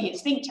vis-a-vis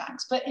its think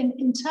tanks, but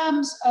in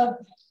terms of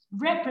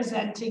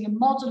representing a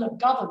model of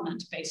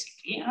government,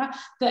 basically,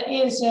 that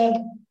is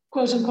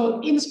quote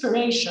unquote,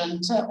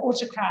 inspiration to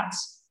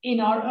autocrats in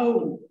our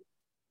own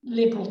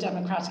liberal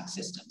democratic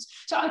systems.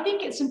 So I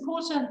think it's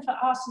important for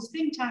us as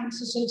think tanks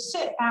to sort of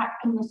sit back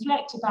and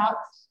reflect about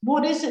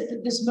what is it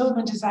that this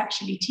moment is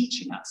actually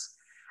teaching us.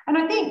 And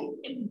I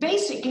think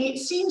basically it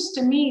seems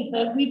to me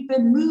that we've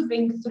been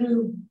moving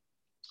through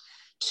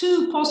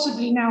 2,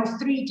 possibly now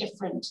 3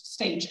 different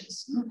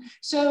stages.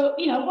 So,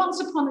 you know,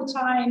 once upon a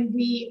time,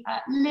 we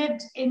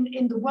lived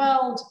in the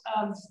world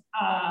of,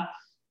 I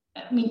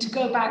mean, to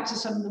go back to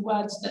some of the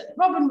words that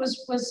Robin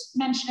was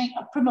mentioning,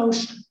 a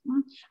promotion.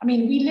 I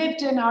mean, we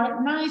lived in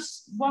our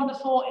nice,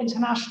 wonderful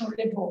international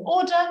liberal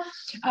order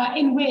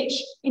in which,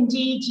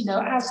 indeed, you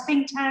know, as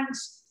think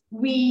tanks,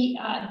 we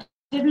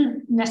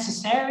didn't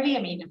necessarily,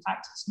 I mean, in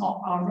fact, it's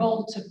not our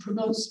role to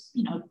promote,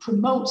 you know,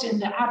 promote in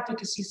the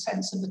advocacy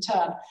sense of the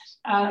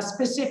term,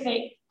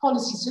 specific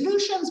policy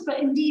solutions, but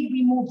indeed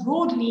we more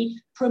broadly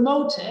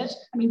promoted,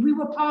 I mean, we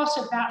were part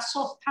of that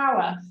soft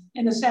power,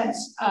 in a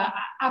sense,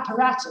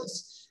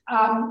 apparatus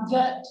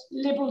that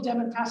liberal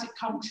democratic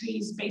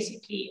countries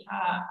basically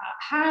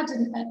had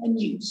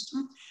and used.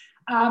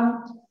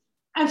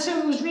 And so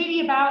it was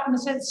really about, in a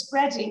sense,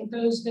 spreading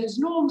those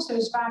norms,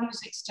 those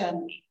values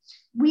externally.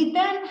 We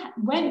then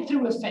went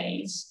through a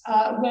phase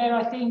where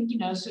I think, you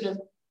know, sort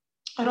of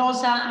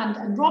Rosa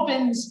and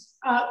Robin's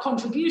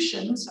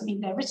contributions, I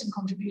mean, their written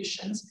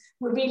contributions,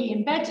 were really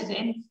embedded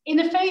in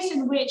a phase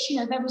in which, you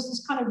know, there was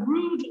this kind of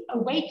rude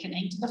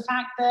awakening to the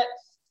fact that,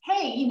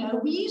 hey, you know,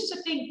 we used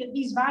to think that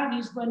these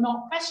values were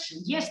not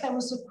questioned. Yes, there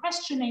was a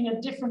questioning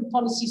of different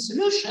policy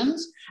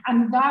solutions,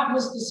 and that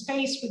was the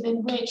space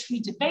within which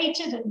we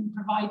debated and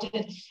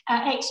provided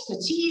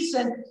expertise.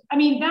 And I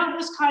mean, that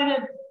was kind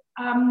of,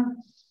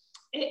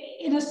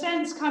 in a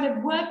sense, kind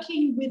of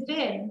working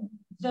within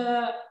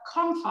the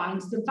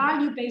confines, the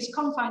value-based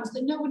confines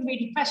that no one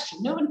really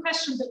questioned. No one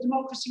questioned that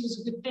democracy was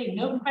a good thing.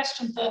 No one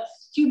questioned that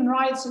human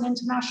rights and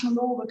international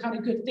law were kind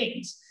of good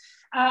things.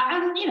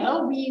 And, you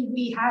know,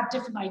 we had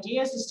different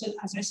ideas as to,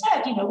 as I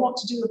said, you know, what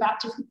to do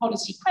about different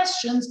policy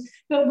questions,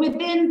 but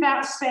within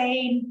that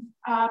same,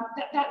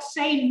 that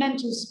same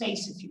mental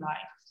space, if you like.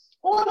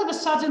 All of a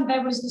sudden,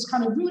 there was this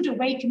kind of rude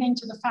awakening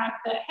to the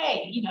fact that,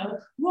 hey, you know,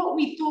 what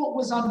we thought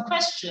was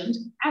unquestioned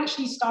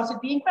actually started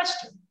being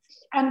questioned.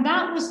 And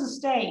that was the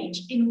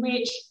stage in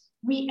which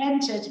we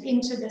entered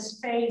into this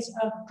phase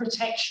of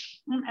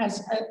protection,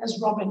 as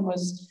Robin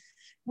was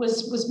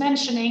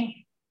mentioning,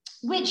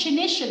 which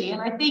initially,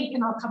 and I think,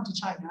 and I'll come to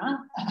China,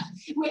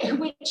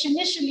 which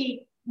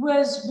initially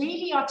was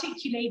really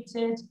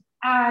articulated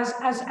as,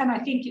 and I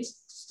think it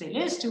still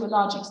is to a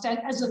large extent,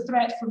 as a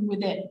threat from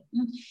within.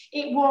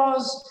 It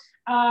was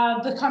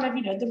the kind of,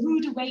 you know, the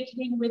rude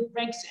awakening with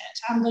Brexit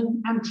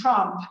and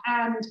Trump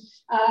and,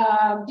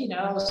 you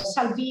know,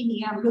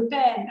 Salvini and Le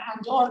Pen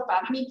and Orban.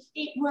 I mean,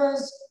 it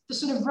was the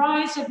sort of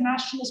rise of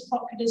nationalist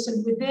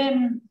populism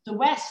within the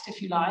West,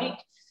 if you like,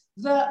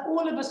 that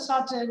all of a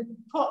sudden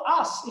put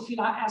us, if you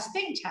like, as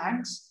think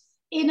tanks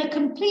in a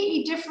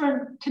completely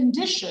different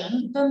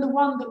condition than the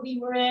one that we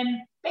were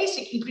in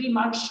basically pretty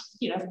much,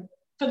 you know,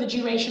 for the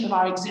duration of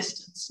our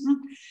existence.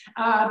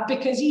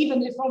 Because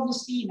even if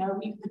obviously, you know,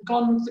 we've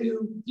gone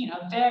through, you know,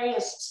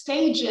 various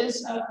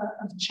stages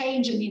of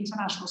change in the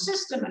international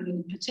system, and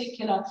in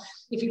particular,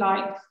 if you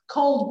like,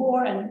 Cold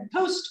War and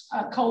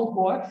post-Cold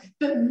War,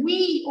 but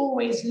we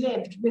always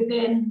lived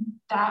within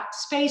that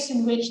space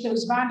in which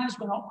those values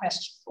were not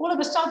questioned. All of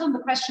a sudden, the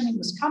questioning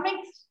was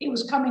coming. It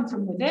was coming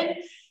from within.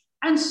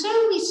 And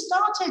so we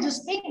started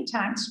as think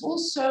tanks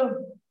also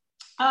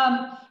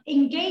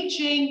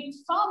engaging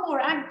far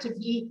more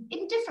actively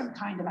in different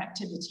kind of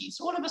activities.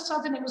 All of a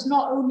sudden, it was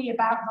not only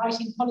about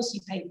writing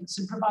policy papers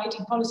and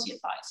providing policy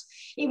advice.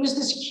 It was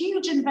this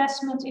huge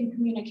investment in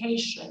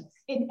communication,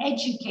 in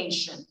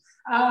education.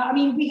 I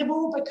mean, we have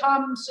all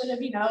become sort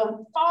of, you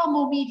know, far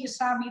more media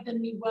savvy than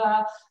we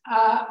were.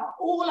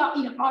 All our,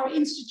 you know, our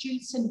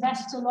institutes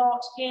invest a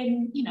lot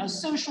in, you know,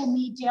 social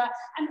media.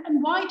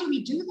 And why do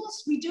we do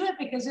this? We do it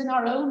because in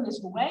our own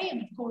little way.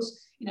 And of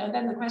course, you know,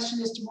 then the question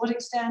is, to what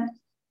extent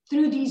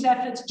through these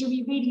efforts do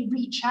we really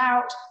reach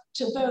out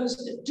to those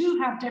that do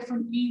have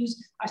different views?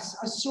 I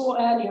saw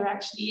earlier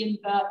actually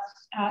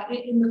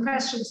in the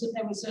questions that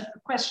there was a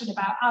question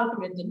about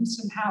algorithms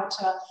and how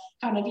to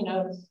kind of, you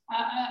know,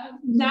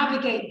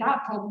 navigate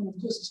that problem. Of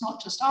course, it's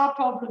not just our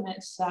problem,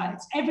 it's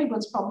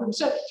everyone's problem.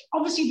 So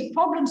obviously the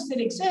problems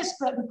still exist,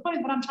 but the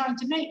point that I'm trying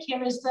to make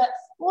here is that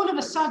all of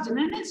a sudden,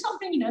 and it's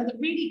something, you know, that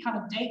really kind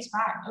of dates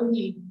back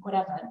only,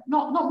 whatever,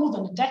 not more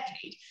than a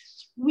decade,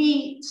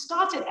 we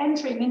started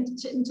entering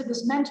into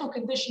this mental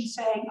condition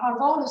saying our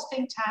role as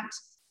think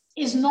tanks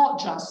is not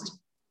just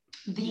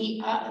the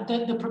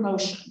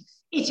promotion.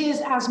 It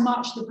is as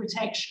much the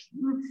protection.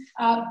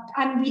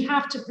 And we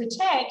have to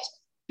protect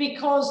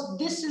because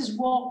this is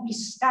what we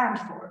stand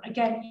for.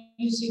 Again,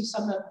 using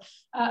some of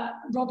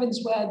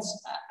Robin's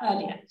words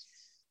earlier.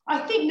 I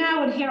think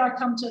now, and here I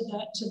come to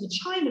the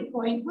China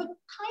point, we're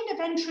kind of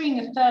entering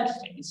a third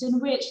phase in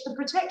which the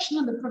protection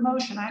and the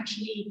promotion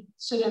actually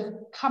sort of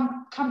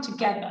come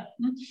together.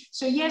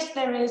 So yes,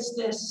 there is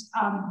this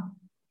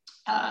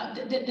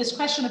this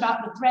question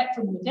about the threat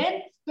from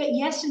within. But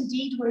yes,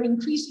 indeed, we're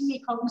increasingly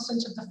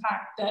cognizant of the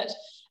fact that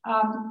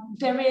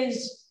there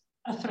is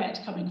a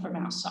threat coming from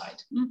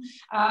outside.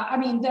 I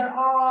mean,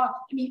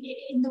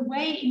 in the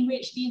way in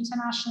which the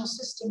international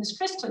system is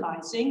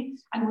crystallizing,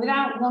 and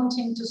without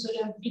wanting to sort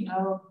of,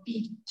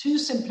 be too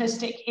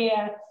simplistic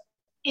here,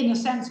 in a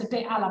sense a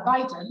bit a la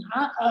Biden,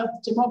 of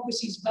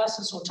democracies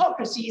versus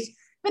autocracies,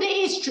 but it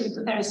is true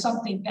that there is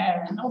something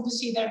there. And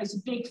obviously there is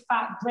a big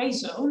fat gray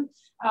zone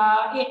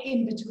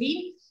in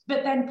between.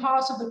 But then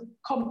part of the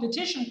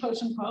competition,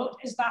 quote unquote,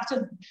 is that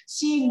of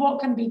seeing what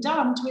can be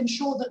done to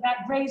ensure that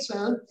that gray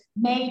zone,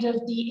 made of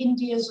the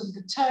Indias and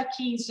the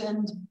Turkeys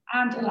and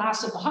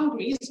alas, of the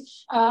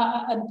Hungaries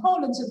and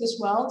Polands of this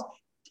world,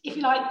 if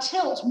you like,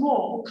 tilt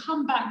more or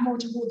come back more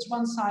towards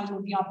one side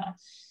or the other.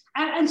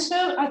 And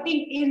so I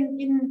think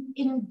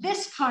in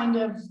this kind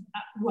of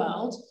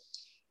world,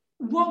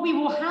 what we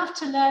will have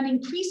to learn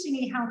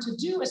increasingly how to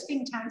do as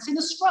think tanks in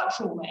a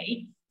structural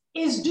way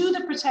is do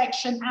the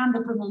protection and the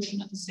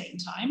promotion at the same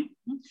time.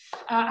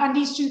 And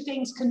these two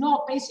things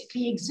cannot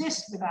basically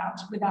exist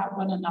without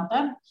one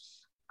another.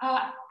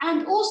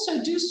 And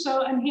also do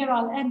so, and here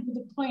I'll end with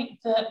the point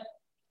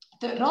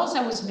that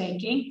Rosa was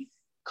making,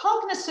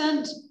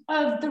 cognizant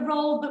of the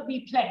role that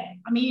we play.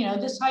 I mean,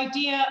 this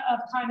idea of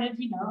kind of,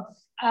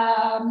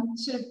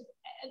 sort of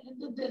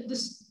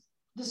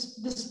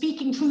the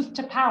speaking truth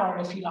to power,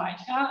 if you like,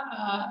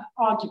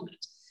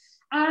 argument.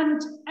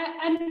 And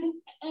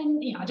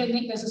I don't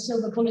think there's a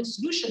silver bullet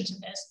solution to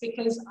this,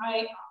 because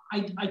I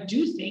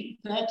do think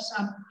that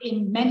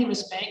in many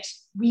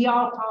respects, we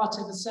are part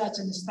of a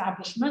certain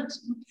establishment.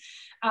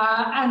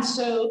 And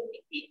so,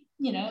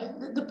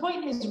 the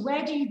point is,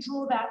 where do you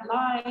draw that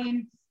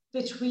line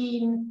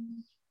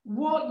between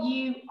what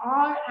you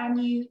are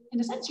and you, in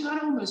a sense, you are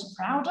almost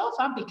proud of,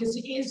 because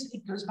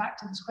it goes back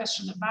to this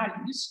question of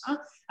values.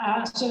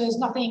 So there's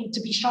nothing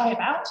to be shy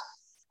about.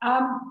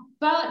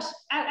 But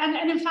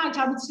in fact,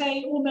 I would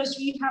say almost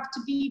we have to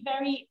be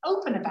very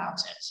open about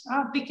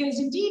it, because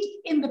indeed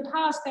in the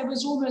past there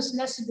was almost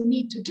less of a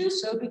need to do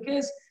so,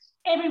 because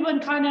everyone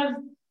kind of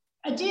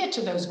adhered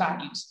to those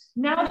values.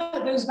 Now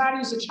that those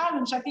values are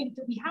challenged, I think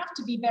that we have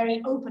to be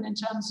very open in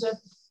terms of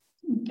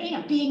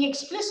being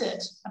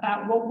explicit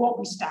about what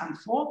we stand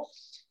for.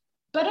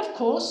 But of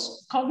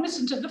course,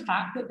 cognizant of the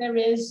fact that there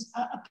is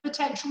a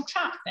potential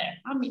trap there.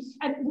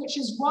 And which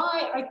is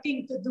why I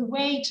think that the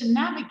way to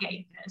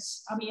navigate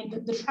this,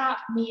 the trap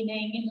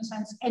meaning, in a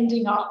sense,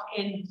 ending up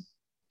in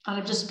kind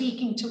of just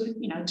speaking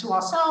to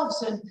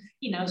ourselves and,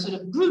 sort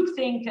of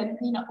groupthink and,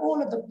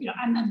 all of the,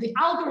 and the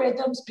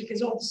algorithms,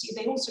 because obviously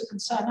they also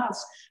concern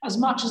us as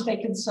much as they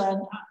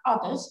concern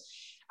others.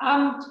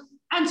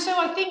 And so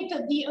I think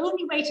that the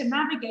only way to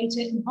navigate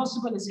it,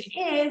 impossible as it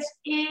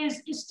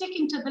is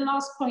sticking to the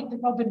last point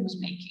that Robin was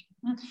making.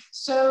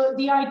 So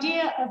the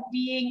idea of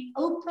being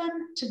open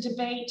to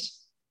debate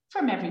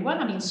from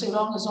everyone, so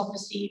long as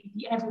obviously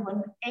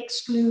everyone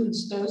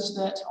excludes those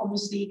that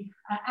obviously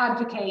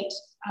advocate,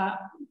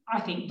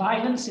 I think,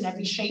 violence in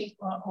every shape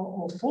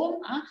or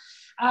form.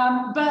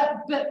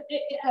 But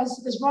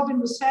as Robin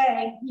was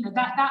saying,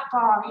 that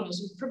bar,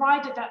 so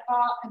provided that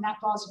bar, and that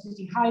bar's a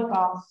pretty high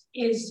bar,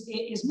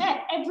 is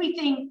met,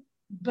 everything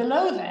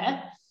below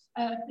there,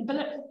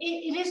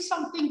 it is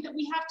something that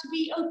we have to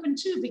be open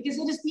to, because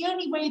it is the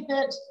only way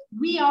that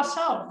we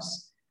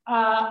ourselves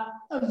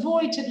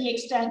avoid, to the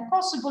extent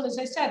possible, as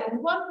I said, on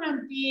the one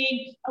hand,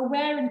 being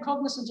aware and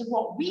cognizant of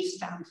what we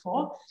stand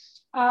for,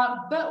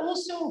 but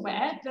also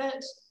aware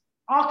that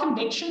our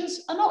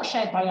convictions are not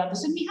shared by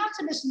others. And we have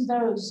to listen to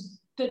those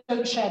that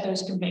don't share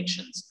those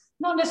convictions,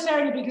 not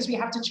necessarily because we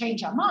have to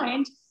change our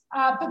mind,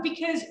 but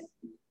because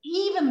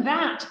even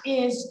that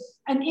is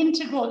an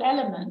integral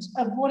element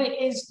of what it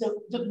is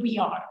that we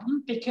are,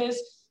 because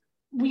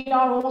we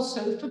are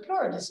also for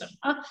pluralism.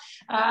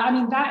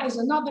 That is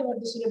another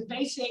of the sort of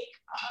basic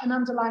and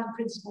underlying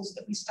principles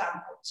that we stand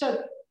for.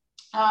 So,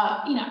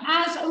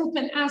 as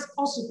open as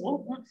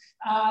possible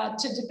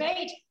to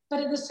debate, but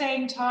at the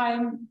same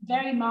time,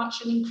 very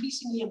much and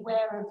increasingly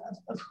aware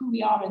of who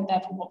we are and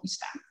therefore what we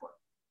stand for.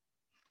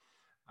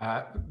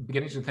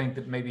 Beginning to think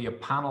that maybe a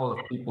panel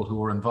of people who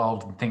were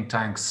involved in think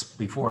tanks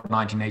before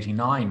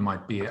 1989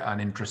 might be an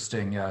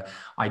interesting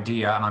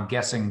idea. And I'm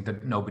guessing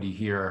that nobody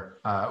here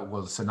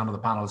none of the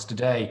panelists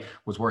today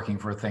was working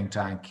for a think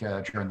tank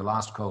during the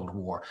last Cold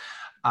War.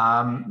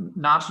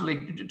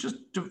 Natalie, just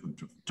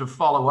to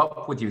follow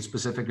up with you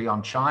specifically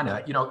on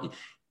China,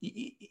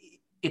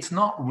 it's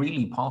not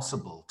really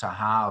possible to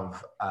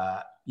have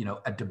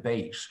a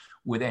debate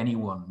with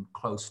anyone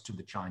close to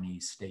the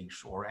Chinese state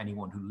or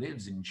anyone who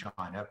lives in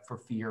China, for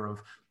fear of,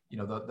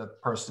 the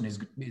person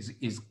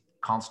is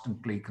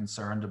constantly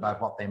concerned about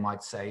what they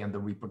might say and the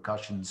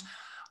repercussions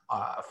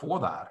for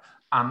that.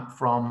 And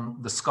from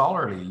the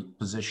scholarly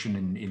position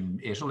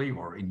in Italy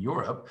or in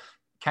Europe,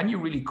 can you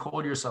really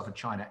call yourself a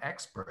China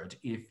expert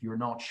if you're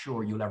not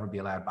sure you'll ever be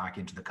allowed back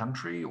into the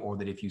country, or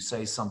that if you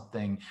say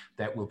something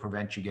that will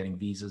prevent you getting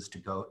visas to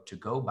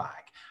go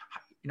back?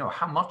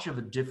 How much of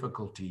a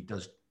difficulty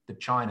does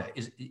China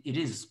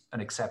is an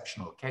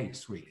exceptional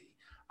case, really.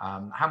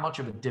 How much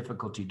of a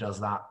difficulty does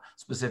that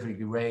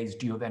specifically raise?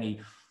 Do you have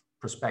any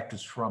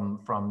perspectives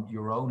from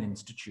your own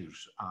institute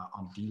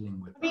on dealing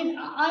with that? I mean,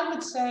 I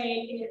would say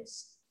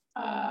it's,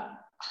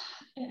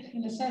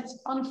 in a sense,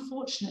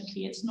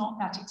 unfortunately, it's not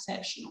that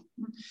exceptional.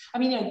 I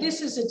mean,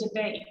 this is a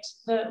debate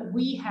that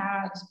we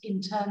had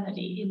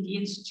internally in the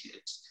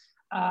Institute.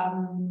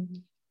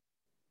 And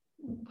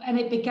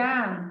it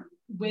began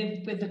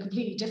with a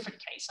completely different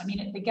case. I mean,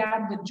 it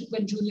began with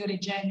when Giulio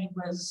Regeni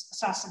was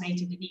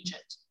assassinated in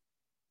Egypt.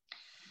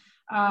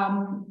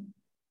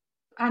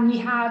 And we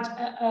had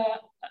a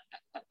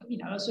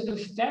sort of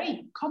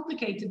very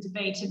complicated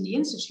debate in the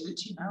Institute,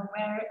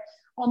 where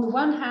on the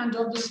one hand,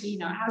 obviously,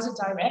 as a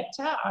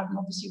director, I'm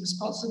obviously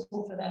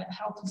responsible for the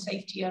health and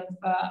safety of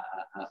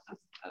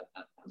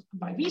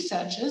my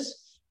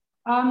researchers.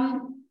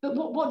 But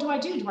what do I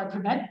do? Do I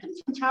prevent them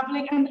from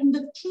traveling? And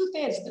the truth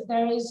is that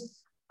there is,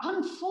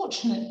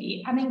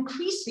 unfortunately, an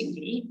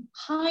increasingly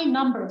high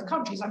number of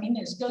countries. I mean,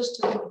 this goes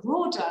to the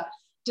broader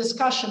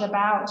discussion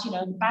about,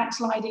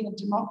 backsliding of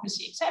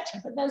democracy, etc.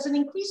 But there's an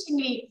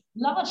increasingly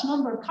large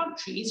number of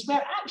countries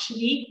where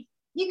actually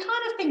you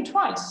kind of think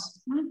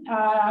twice.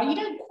 You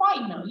don't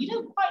quite know.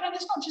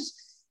 It's not just,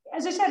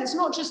 as I said, it's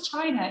not just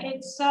China.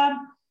 It's,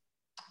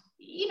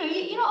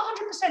 you're not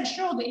 100%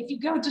 sure that if you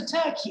go to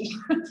Turkey,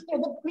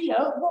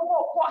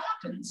 what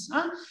happens?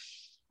 Huh?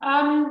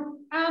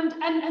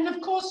 And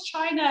of course,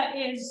 China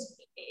is,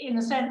 in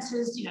a sense,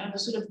 is the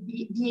sort of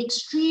the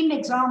extreme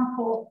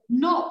example.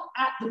 Not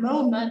at the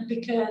moment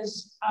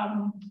because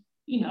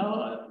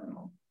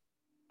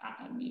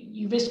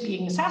you risk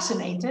being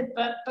assassinated,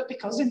 but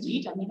because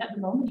indeed, I mean, at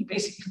the moment, you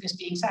basically risk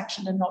being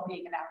sanctioned and not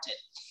being allowed in.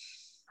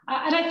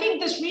 And I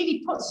think this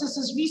really puts us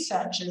as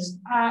researchers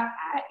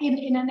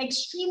in an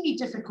extremely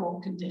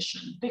difficult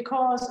condition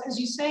because, as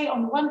you say,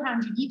 on the one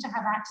hand, you need to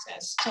have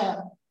access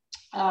to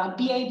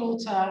be able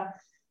to,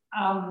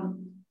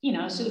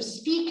 sort of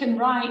speak and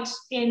write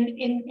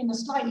in a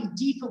slightly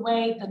deeper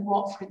way than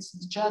what, for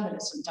instance,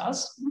 journalism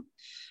does.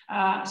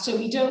 So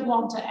we don't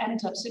want to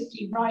end up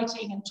simply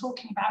writing and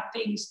talking about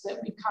things that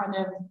we've kind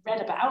of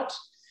read about,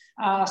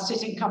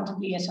 sitting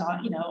comfortably at our,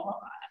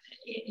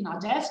 in our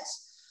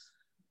desks.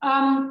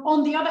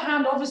 On the other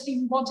hand, obviously,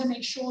 we want to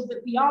make sure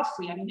that we are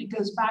free. I mean, it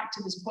goes back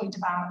to this point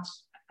about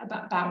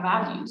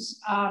values,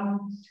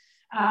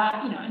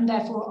 and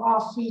therefore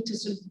are free to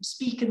sort of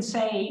speak and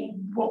say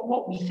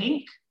what we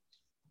think.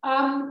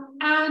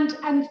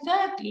 And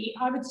thirdly,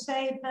 I would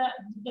say that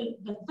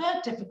the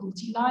third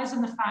difficulty lies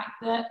in the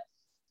fact that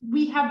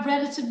we have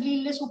relatively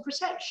little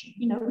protection.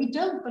 We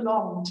don't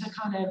belong to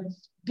kind of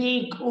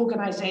big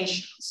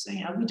organizations.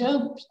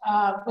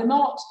 We're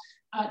not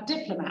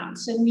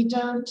diplomats, and we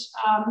don't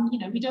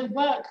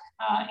work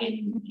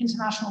in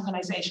international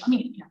organizations. I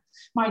mean,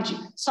 mind you,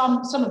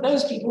 some of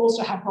those people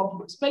also have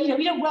problems, but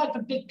we don't work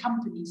for big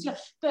companies.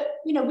 But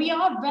we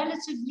are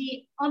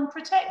relatively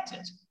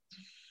unprotected.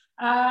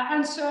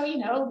 And so,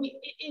 we,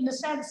 in a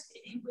sense,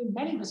 in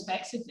many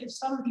respects, if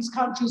some of these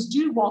countries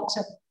do want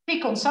to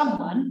pick on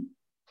someone,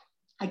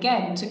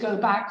 again, to go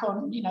back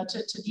on,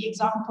 to the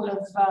example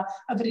of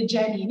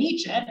Regeni in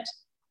Egypt,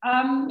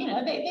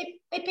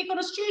 they pick on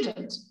a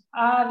student,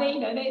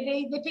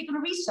 they pick on a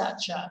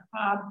researcher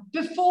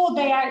before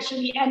they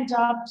actually end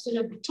up sort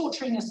of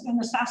torturing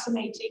and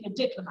assassinating a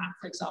diplomat,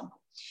 for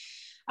example.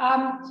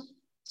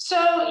 So,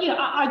 to be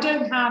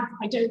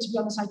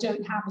honest, I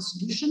don't have a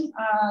solution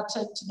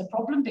to the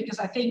problem, because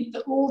I think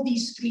that all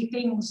these three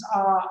things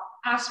are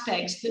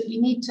aspects that we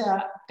need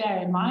to bear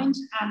in mind,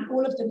 and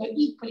all of them are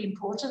equally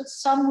important.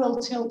 Some will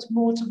tilt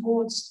more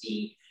towards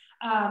the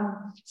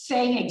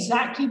saying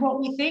exactly what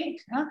we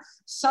think.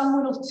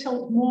 Some will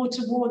tilt more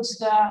towards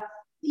the,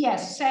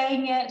 yes,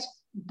 saying it,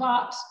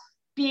 but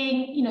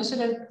being,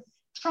 sort of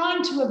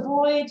trying to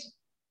avoid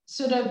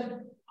sort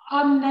of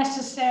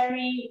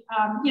unnecessary,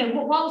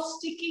 while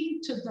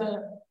sticking to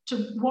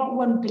what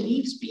one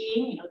believes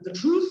being, the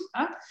truth.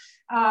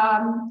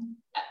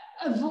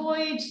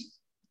 Avoid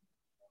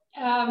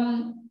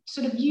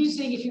sort of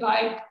using, if you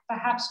like,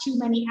 perhaps too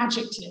many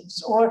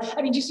adjectives, or,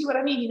 I mean, do you see what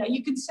I mean?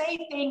 You can say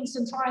things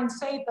and try and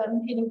say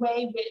them in a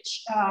way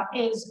which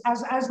is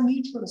as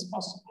neutral as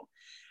possible.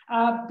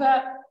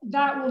 But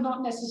that will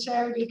not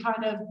necessarily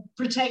kind of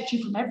protect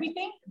you from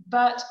everything.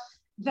 But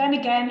then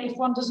again, if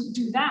one doesn't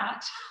do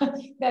that,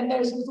 then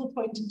there's little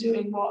point in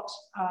doing what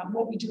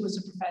we do as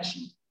a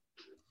profession.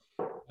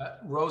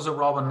 Rosa,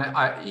 Robin,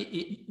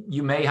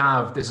 you may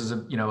have, this is a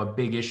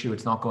big issue,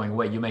 it's not going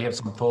away, you may have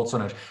some thoughts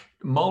on it.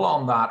 Mull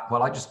on that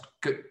while I just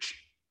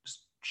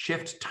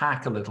shift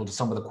tack a little to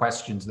some of the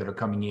questions that are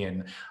coming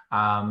in.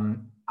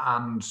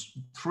 And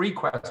three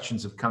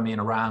questions have come in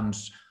around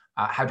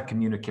how to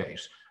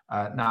communicate.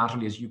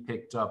 Natalie, as you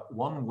picked up,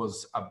 one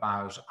was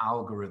about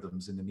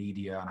algorithms in the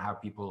media and how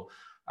people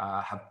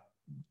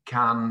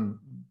can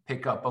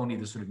pick up only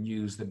the sort of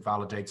news that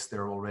validates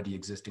their already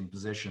existing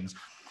positions.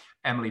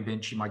 Emily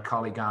Binchy, my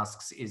colleague,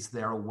 asks, is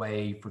there a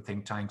way for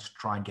think tanks to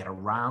try and get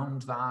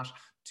around that,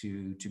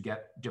 to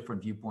get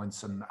different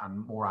viewpoints and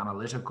more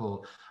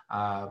analytical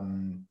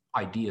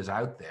ideas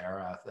out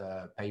there,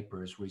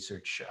 papers,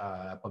 research,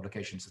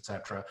 publications,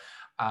 etc.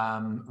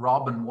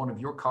 Robin, one of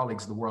your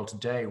colleagues of the World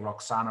Today,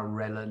 Roxana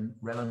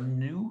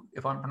Relanu,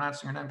 if I'm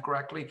pronouncing her name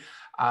correctly,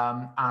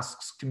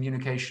 asks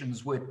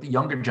communications with the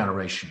younger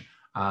generation.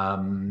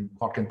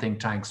 What can think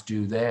tanks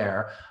do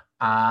there?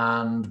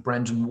 And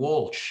Brendan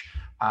Walsh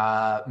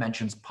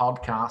mentions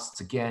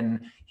podcasts.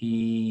 Again,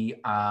 he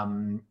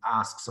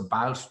asks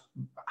about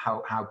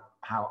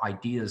how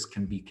ideas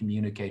can be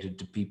communicated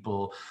to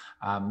people,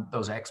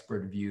 those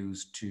expert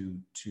views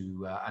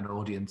to an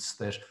audience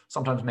that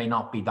sometimes may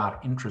not be that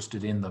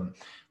interested in them.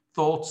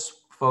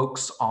 Thoughts,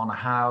 folks, on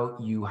how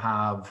you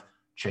have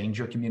changed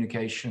your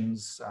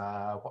communications,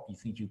 what you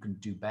think you can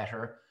do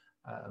better?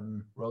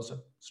 Rosa,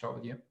 start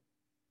with you.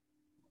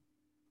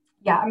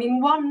 Yeah, I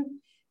mean,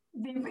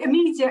 the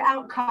immediate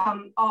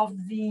outcome of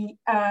the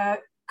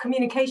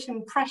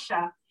communication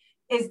pressure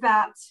is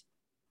that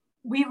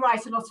we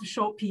write a lot of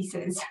short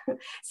pieces.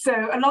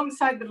 So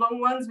alongside the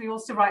long ones, we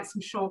also write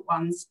some short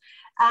ones.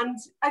 And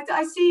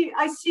I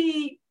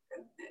see,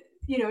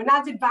 you know, an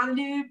added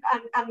value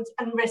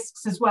and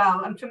risks as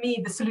well. And for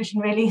me, the solution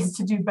really is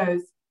to do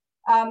both.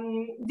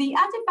 The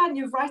added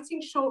value of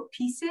writing short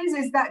pieces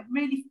is that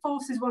really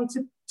forces one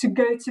to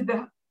go to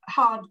the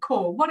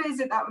hardcore. What is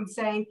it that I'm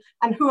saying,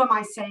 and who am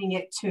I saying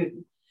it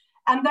to?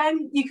 And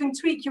then you can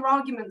tweak your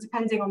argument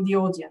depending on the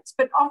audience.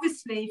 But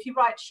obviously, if you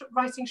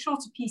writing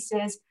shorter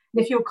pieces,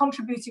 and if you're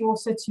contributing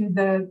also to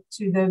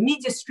the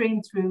media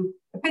stream through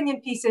opinion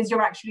pieces,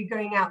 you're actually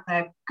going out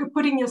there,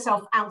 putting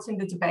yourself out in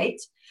the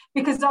debate.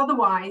 Because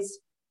otherwise,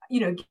 you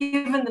know,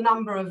 given the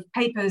number of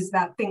papers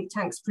that think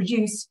tanks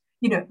produce,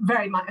 you know,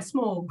 a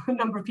small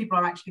number of people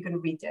are actually going to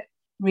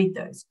read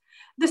those.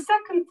 The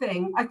second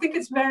thing, I think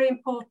it's very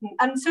important,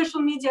 and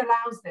social media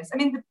allows this. I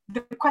mean,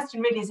 the question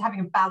really is having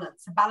a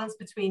balance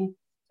between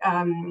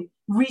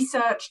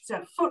researched,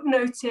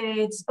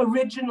 footnoted,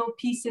 original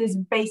pieces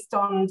based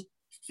on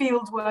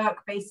field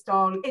work, based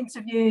on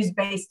interviews,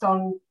 based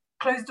on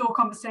closed door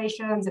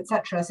conversations,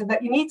 etc. So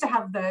that you need to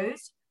have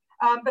those,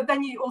 but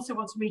then you also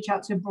want to reach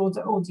out to a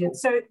broader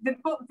audience. So the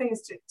important thing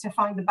is to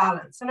find the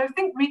balance. And I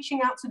think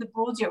reaching out to the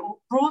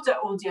broader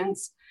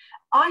audience,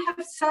 I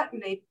have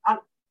certainly, at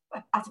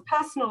a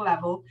personal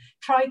level,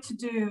 tried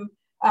to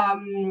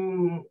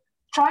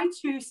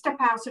step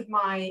out of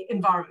my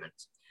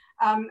environment.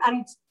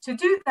 And to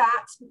do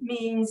that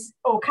means,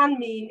 or can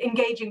mean,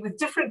 engaging with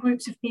different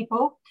groups of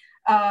people.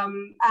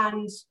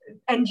 And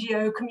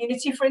NGO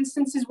community, for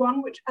instance, is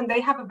one, and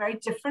they have a very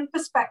different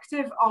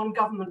perspective on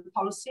government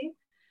policy.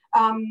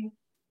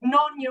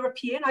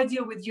 Non-European, I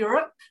deal with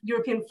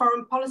European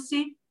foreign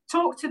policy.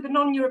 Talk to the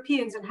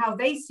non-Europeans and how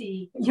they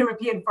see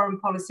European foreign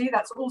policy.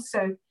 That's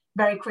also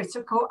very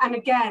critical. And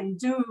again,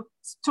 do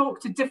talk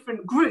to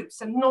different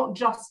groups and not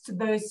just to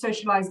those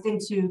socialized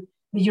into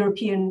the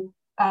European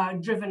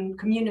driven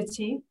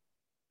community.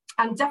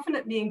 And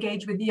definitely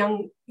engage with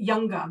the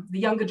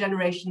younger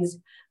generations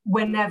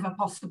whenever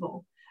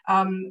possible.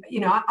 You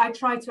know, I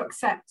try to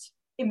accept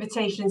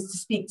invitations to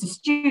speak to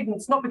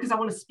students, not because I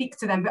want to speak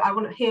to them, but I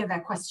want to hear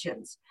their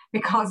questions,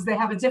 because they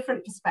have a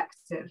different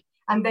perspective.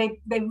 And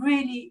they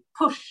really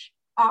push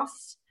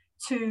us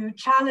to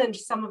challenge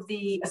some of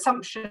the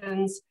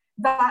assumptions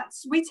that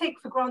we take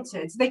for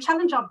granted. They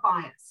challenge our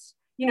bias.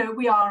 You know,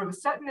 we are of a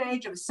certain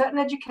age, of a certain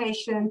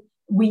education.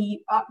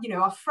 We, you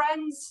know, our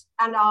friends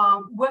and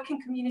our working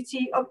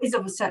community is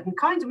of a certain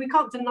kind, and we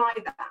can't deny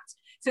that.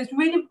 So it's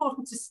really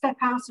important to step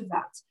out of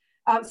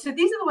that. So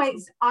these are the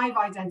ways I've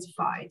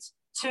identified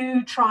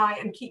to try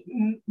and keep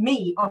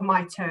me on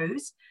my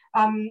toes,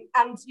 and,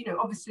 you know,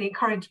 obviously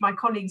encourage my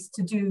colleagues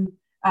to do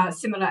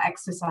similar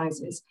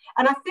exercises.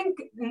 And I think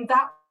in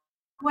that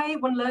way,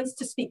 one learns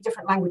to speak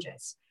different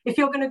languages. If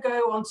you're going to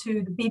go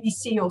onto the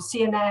BBC or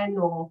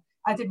CNN, or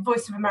I did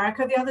Voice of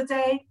America the other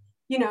day,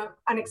 you know,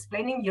 and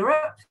explaining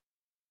Europe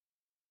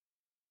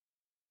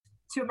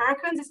to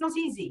Americans, it's not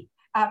easy.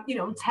 You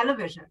know, on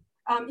television,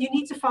 you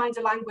need to find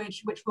a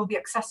language which will be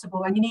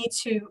accessible, and you need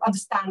to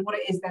understand what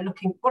it is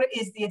what it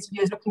is the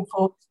interviewer is looking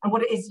for, and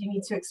what it is you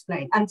need to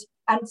explain. And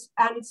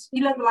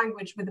you learn the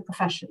language with the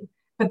profession.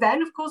 But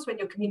then, of course, when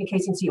you're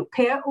communicating to your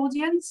peer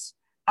audience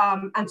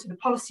and to the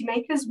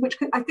policymakers, which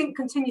I think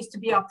continues to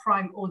be our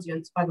prime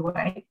audience, by the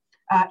way,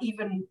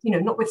 even, you know,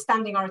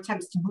 notwithstanding our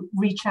attempts to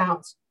reach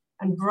out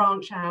and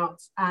branch out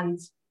and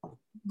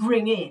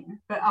bring in,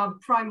 but our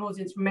prime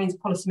audience remains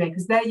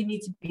policymakers. There you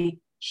need to be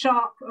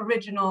sharp,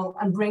 original,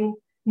 and bring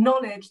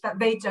knowledge that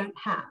they don't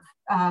have,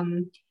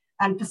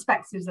 and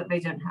perspectives that they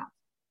don't have.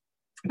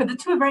 But the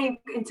two are very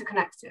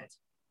interconnected.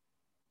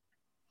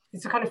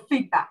 It's a kind of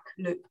feedback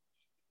loop.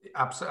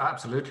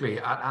 Absolutely.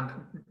 And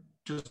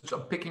just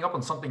picking up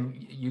on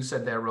something you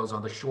said there, Rose,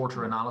 on the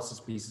shorter analysis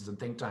pieces and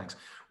think tanks,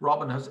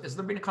 Robin, has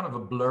there been a kind of a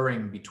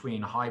blurring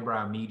between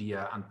highbrow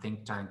media and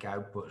think tank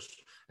output,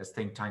 as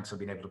think tanks have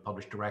been able to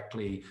publish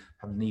directly,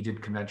 have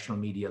needed conventional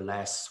media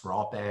less for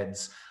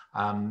op-eds?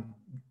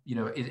 You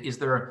know,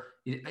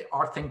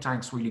 are think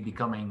tanks really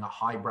becoming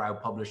highbrow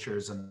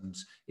publishers and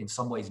in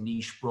some ways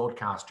niche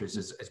broadcasters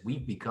as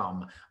we've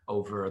become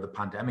over the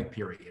pandemic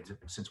period,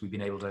 since we've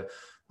been able to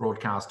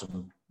broadcast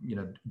and, you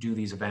know, do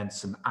these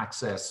events and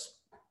access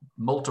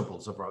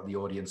multiples of the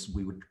audience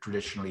we would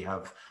traditionally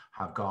have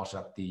got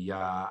at the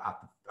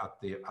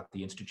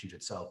institute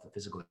itself, the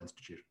physical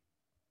institute?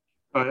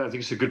 I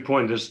think it's a good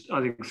point.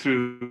 I think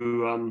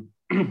through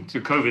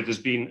through COVID, there's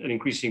been an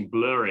increasing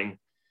blurring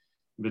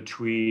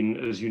between,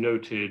 as you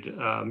noted,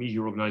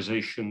 media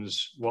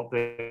organizations, what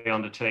they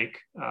undertake,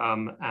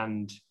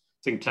 and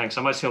think tanks.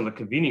 I might say on the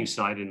convening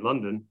side in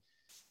London,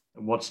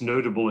 what's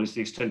notable is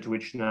the extent to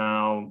which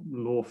now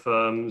law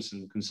firms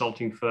and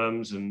consulting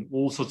firms and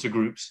all sorts of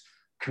groups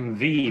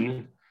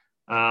convene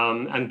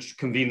and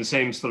convene the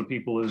same sort of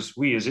people as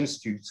we as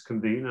institutes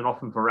convene, and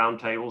often for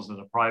roundtables that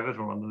are private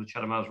or under the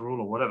Chatham House rule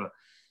or whatever.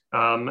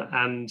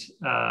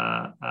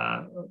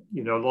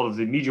 You know, a lot of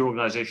the media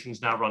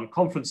organizations now run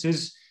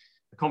conferences.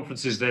 The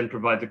conferences then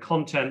provide the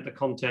content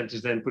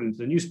is then put into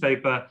the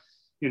newspaper,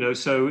 you know,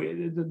 so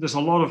there's a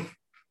lot of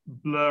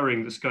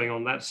blurring that's going on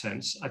in that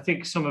sense. I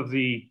think some of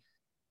the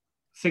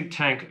think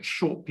tank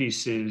short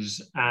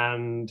pieces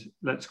and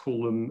let's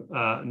call them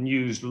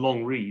news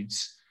long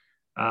reads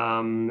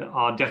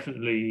are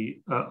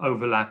definitely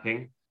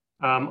overlapping.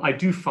 I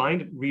do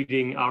find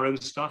reading our own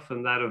stuff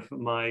and that of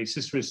my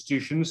sister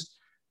institutions,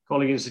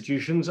 colleague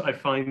institutions, I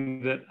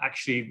find that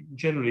actually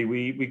generally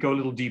we go a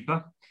little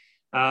deeper.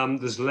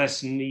 There's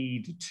less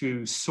need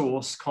to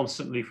source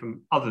constantly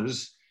from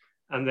others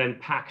and then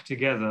pack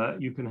together.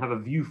 You can have a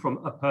view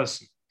from a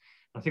person.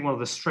 I think one of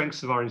the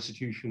strengths of our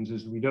institutions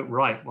is we don't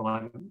write. Well,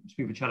 I'm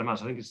speaking for Chatham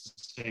House, I think it's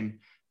the same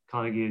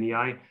Carnegie and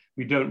EI.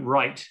 We don't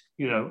write,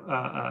 you know,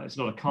 it's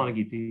not a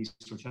Carnegie piece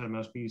or a Chatham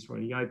House piece or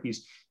an EI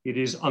piece. It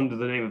is under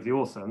the name of the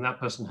author, and that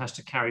person has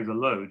to carry the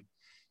load.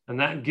 And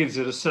that gives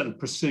it a certain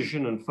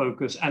precision and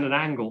focus and an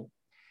angle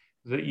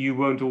that you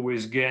won't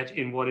always get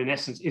in what in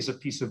essence is a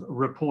piece of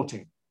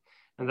reporting.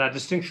 And that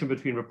distinction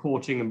between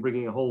reporting and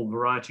bringing a whole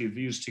variety of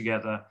views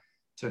together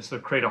to sort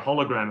of create a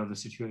hologram of the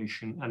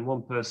situation and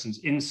one person's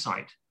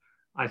insight,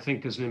 I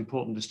think is an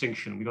important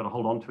distinction. We've got to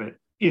hold on to it,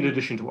 in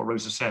addition to what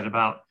Rosa said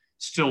about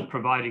still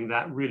providing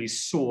that really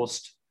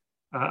sourced,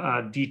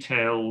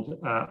 detailed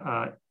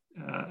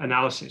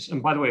analysis.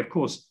 And by the way, of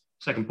course,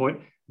 second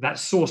point, that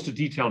sourced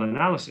detailed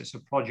analysis, a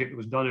project that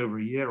was done over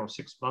a year or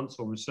 6 months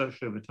or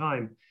researched over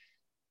time,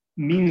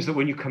 means that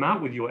when you come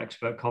out with your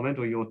expert comment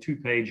or your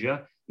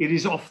two-pager, it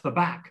is off the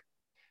back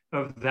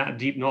of that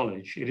deep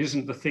knowledge. It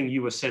isn't the thing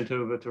you were sent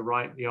over to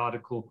write the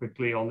article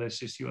quickly on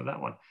this issue or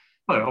that one.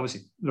 Well,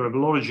 obviously, there are a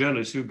lot of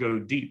journalists who go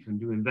deep and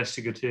do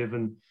investigative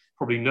and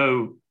probably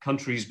know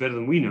countries better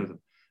than we know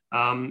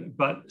them.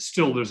 But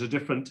still, there's a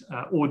different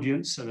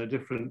audience and a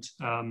different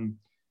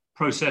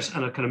process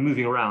and a kind of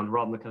moving around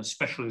rather than the kind of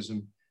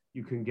specialism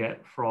you can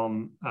get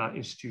from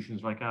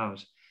institutions like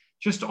ours.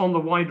 Just on the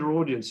wider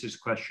audiences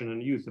question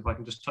and youth, if I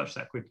can just touch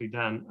that quickly,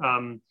 Dan. I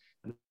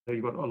know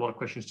you've got a lot of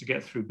questions to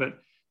get through, but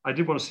I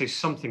did want to say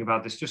something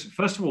about this. Just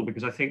first of all,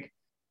 because I think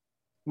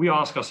we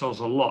ask ourselves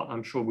a lot,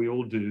 I'm sure we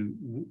all do,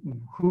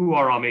 who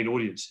are our main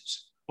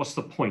audiences? What's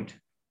the point?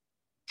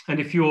 And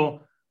if you're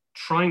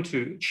trying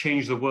to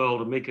change the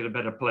world and make it a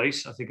better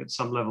place, I think at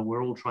some level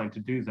we're all trying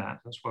to do that.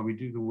 That's why we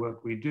do the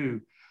work we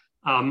do.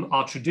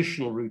 Our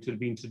traditional route had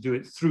been to do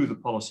it through the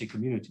policy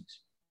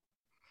communities.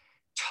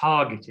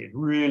 Targeted,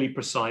 really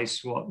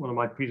precise, what one of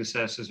my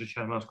predecessors at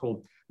Chatham House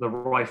called the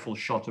rifle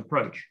shot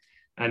approach.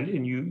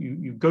 And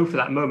you go for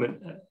that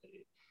moment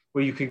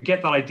where you can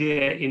get that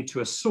idea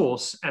into a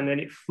source and then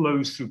it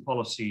flows through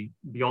policy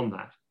beyond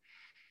that.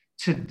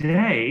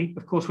 Today,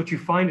 of course, what you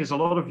find is a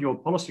lot of your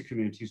policy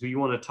communities who you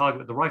want to target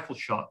with the rifle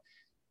shot,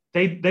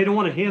 they don't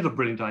want to hear the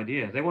brilliant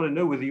idea. They want to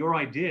know whether your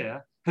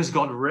idea has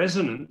got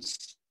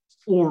resonance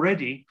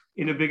already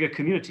in a bigger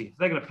community. If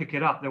they're going to pick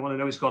it up, they want to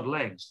know it's got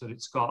legs, that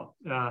it's got,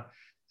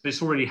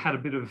 it's already had a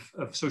bit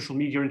of social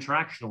media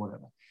interaction or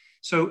whatever.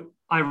 So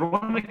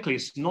ironically,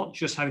 it's not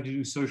just having to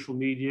do social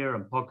media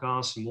and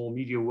podcasts and more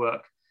media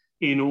work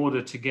in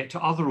order to get to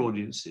other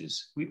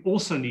audiences. We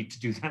also need to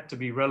do that to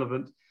be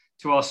relevant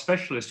to our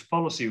specialist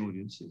policy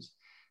audiences.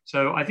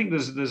 So I think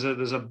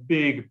there's a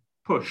big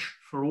push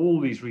for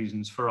all these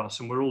reasons for us,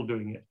 and we're all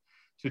doing it,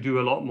 to do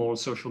a lot more on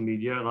social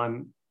media. And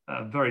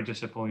I'm very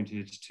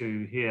disappointed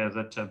to hear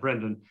that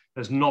Brendan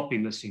has not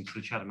been listening to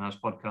the Chatham House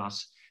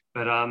podcast,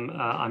 but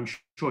I'm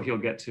sure he'll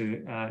get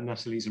to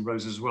Natalie's and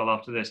Rose as well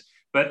after this.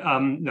 But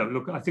no,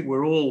 look, I think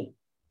we're all,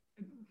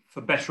 for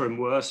better and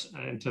worse,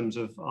 in terms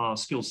of our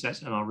skill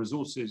sets and our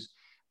resources,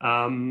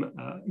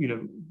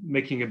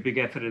 making a big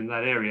effort in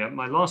that area.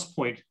 My last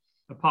point,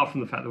 apart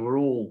from the fact that we're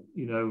all,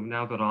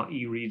 now got our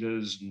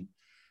e-readers and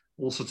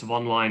all sorts of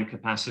online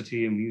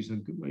capacity, and we use,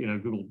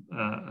 Google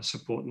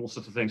support and all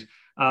sorts of things.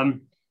 I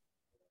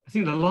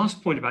think the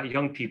last point about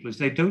young people is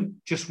they don't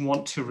just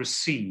want to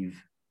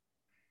receive.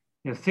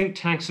 think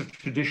tanks have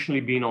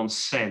traditionally been on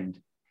send.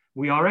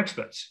 We are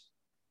experts.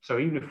 So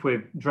even if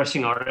we're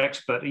dressing our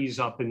expertise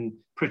up in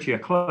prettier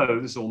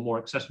clothes or more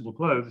accessible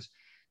clothes,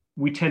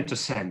 we tend to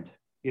send,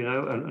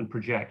 and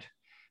project.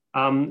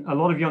 A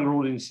lot of younger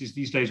audiences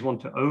these days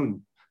want to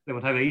own. They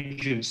want to have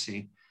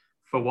agency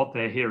for what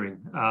they're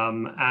hearing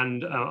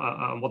and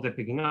what they're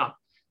picking up.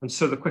 And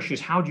so the question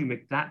is, how do you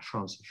make that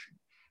transition?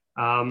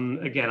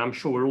 Again, I'm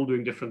sure we're all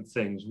doing different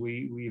things.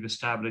 We've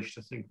established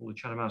a thing called the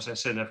Chatham House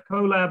SNF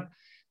Collab,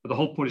 but the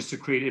whole point is to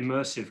create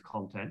immersive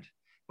content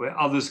where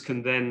others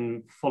can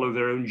then follow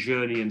their own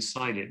journey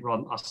inside it,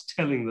 rather than us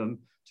telling them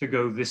to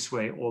go this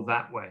way or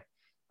that way.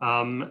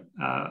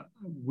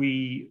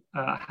 We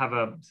have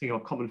a thing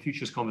of Common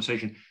Futures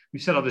conversation. We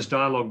set up this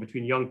dialogue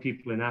between young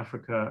people in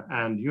Africa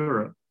and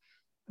Europe.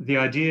 The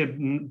idea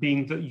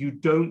being that you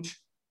don't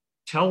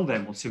tell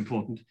them what's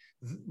important.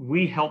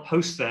 We help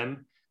host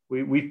them.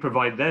 We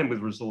provide them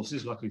with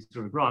resources, luckily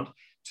through a grant,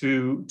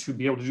 to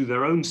be able to do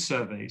their own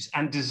surveys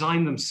and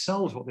design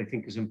themselves what they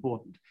think is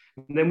important.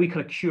 And then we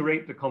kind of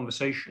curate the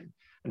conversation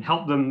and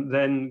help them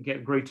then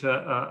get greater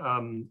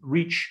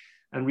reach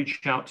and reach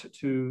out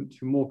to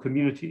more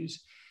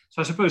communities.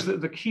 So I suppose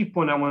that the key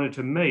point I wanted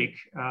to make,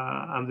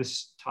 and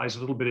this ties a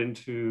little bit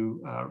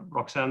into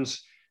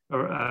Roxana's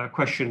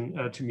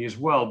question to me as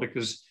well,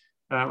 because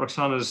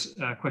Roxana's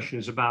question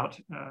is about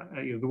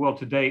the world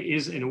today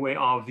is in a way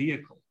our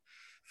vehicle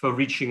for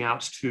reaching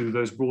out to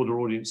those broader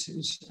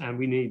audiences. And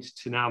we need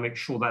to now make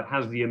sure that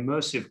has the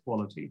immersive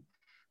quality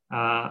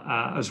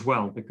as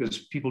well, because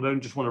people don't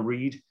just want to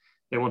read,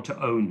 they want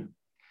to own.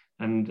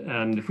 And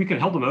if we can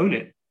help them own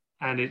it,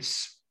 and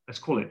it's, let's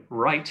call it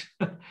right,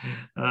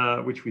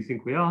 which we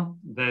think we are,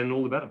 then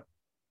all the better.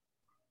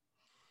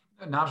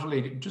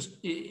 Natalie, just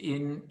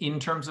in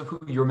terms of who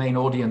your main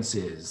audience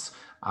is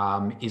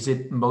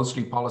it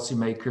mostly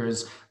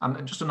policymakers?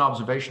 And just an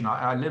observation,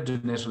 I lived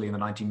in Italy in the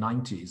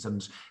 1990s,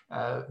 and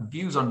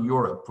views on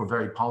Europe were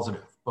very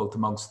positive, both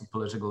amongst the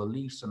political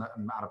elite and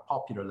at a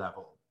popular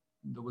level.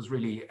 There was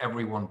really,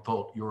 everyone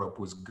thought Europe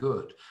was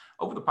good.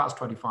 Over the past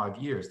 25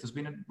 years, there's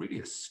been a really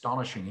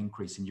astonishing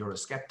increase in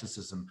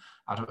Euroscepticism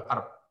at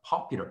a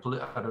popular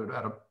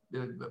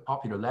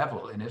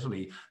level in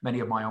Italy. Many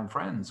of my own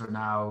friends are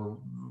now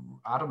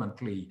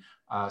adamantly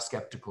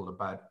skeptical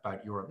about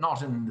Europe,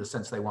 not in the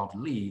sense they want to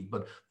leave,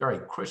 but very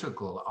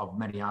critical of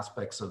many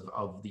aspects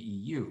of the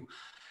EU.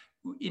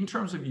 In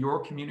terms of your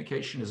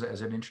communication as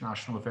an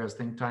international affairs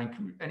think tank,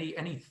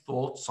 any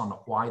thoughts on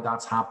why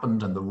that's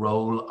happened and the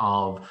role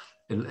of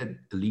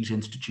elite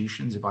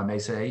institutions, if I may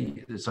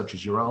say, such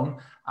as your own,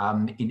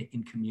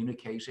 in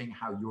communicating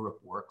how Europe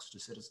works to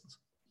citizens?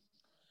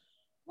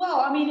 Well,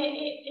 I mean,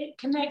 it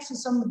connects to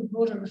some of the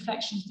broader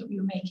reflections that we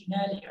were making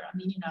earlier. I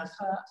mean,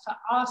 for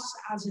us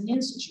as an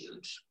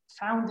institute,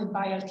 founded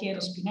by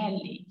Altiero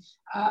Spinelli,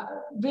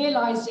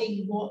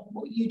 realizing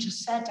what you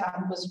just said,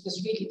 Dan,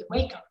 was really the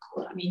wake-up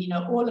call. I mean,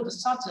 all of a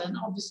sudden,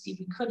 obviously,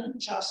 we couldn't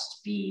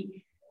just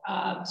be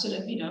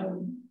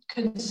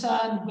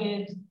concerned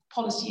with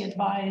policy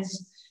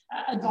advice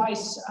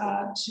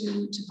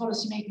to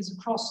policymakers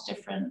across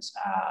different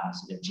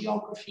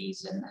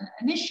geographies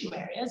and issue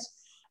areas.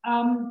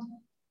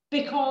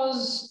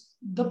 Because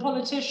the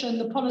politician,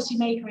 the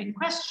policymaker in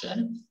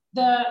question,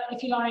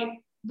 if you like,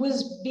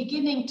 was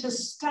beginning to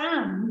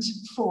stand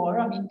for,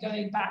 I mean,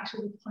 going back to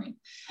the point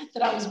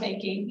that I was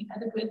making,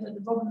 that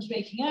Robin was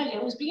making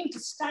earlier, was beginning to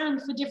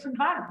stand for different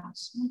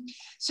values.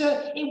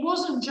 So it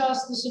wasn't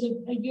just the sort of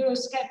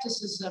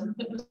Euroscepticism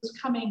that was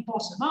coming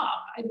bottom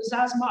up, it was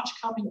as much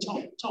coming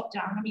top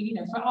down. I mean,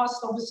 for us,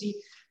 obviously,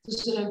 the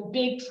sort of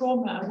big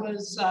trauma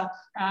was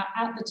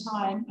at the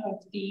time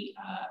of the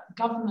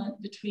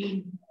government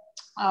between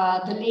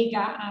the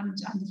Lega and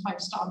the Five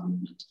Star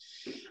Movement.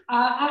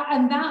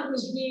 And that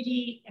was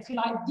really, if you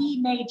like,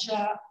 the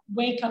major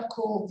wake-up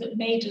call that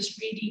made us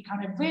really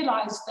kind of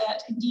realize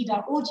that indeed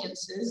our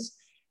audiences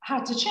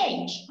had to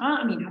change.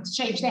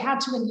 They had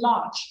to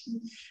enlarge.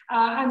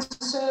 And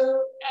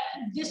so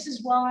this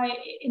is why,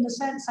 in a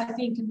sense, I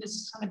think, and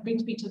this kind of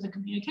brings me to the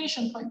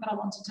communication point that I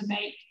wanted to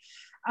make,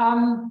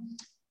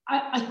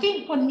 I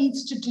think one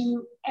needs to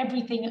do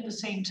everything at the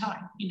same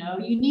time.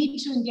 You need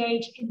to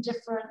engage in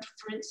different,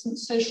 for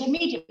instance, social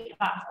media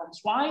platforms.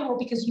 Why? Well,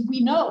 because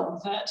we know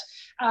that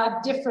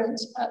different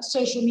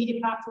social media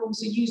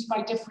platforms are used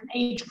by different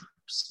age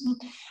groups.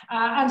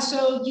 And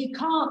so you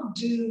can't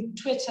do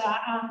Twitter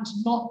and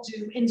not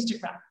do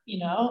Instagram, you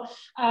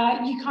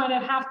kind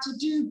of have to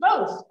do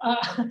both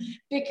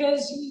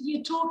because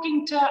you're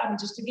talking to,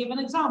 just to give an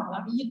example,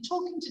 you're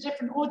talking to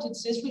different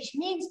audiences, which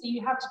means that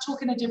you have to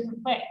talk in a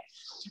different way.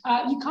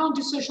 You can't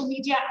do social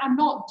media and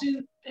not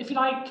do, if you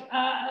like,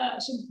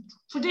 sort of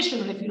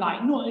traditional, if you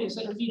like, not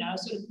sort of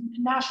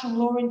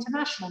national or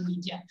international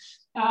media.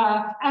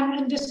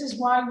 And this is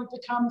why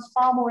we've become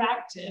far more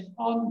active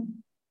on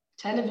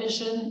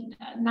television,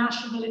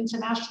 national,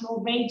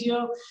 international,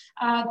 radio,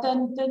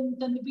 than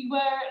we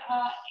were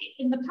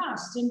in the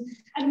past.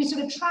 And we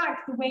sort of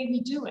track the way we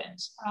do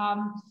it.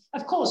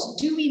 Of course,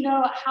 do we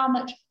know how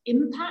much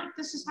impact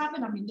this has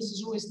having? I mean, this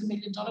is always the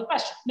million-dollar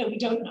question. No, we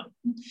don't know.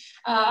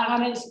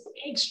 And it's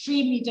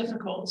extremely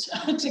difficult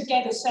to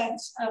get a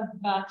sense of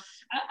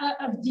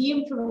the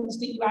influence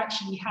that you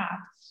actually have.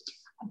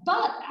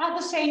 But at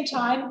the same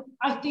time,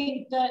 I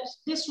think that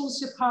this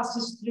also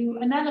passes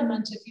through an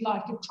element, if you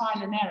like, of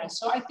trial and error.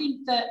 So I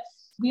think that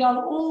we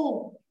are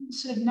all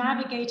sort of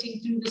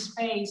navigating through this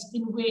phase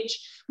in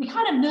which we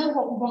kind of know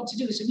what we want to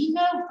do. So we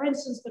know, for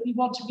instance, that we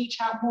want to reach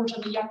out more to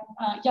the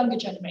younger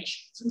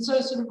generations. And so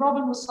sort of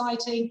Robin was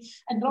citing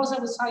and Rosa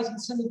was citing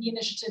some of the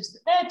initiatives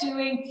that they're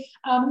doing.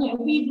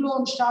 We've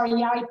launched our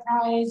EI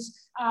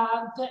Prize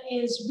that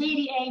is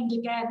really aimed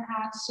again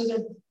at sort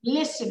of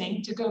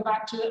listening, to go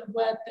back to a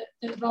word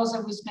that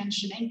Rosa was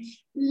mentioning,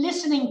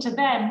 listening to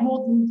them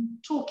more than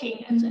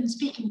talking and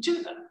speaking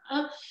to them.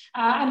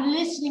 And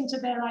listening to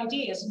their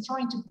ideas and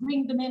trying to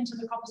bring them into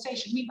the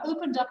conversation. We've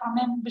opened up our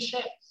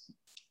membership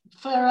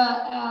for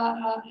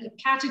a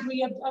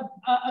category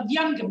of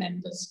younger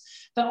members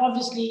that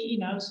obviously,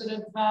 I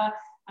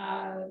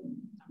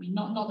mean,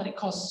 not that it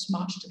costs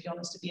much, to be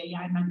honest, to be a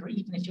EI member,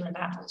 even if you're an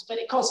adult, but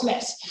it costs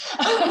less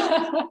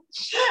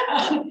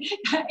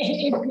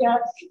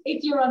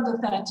if you're under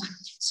 30.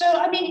 So,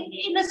 I mean,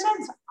 in a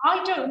sense,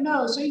 I don't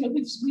know. So,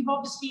 we've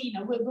obviously,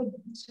 we're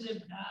sort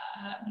of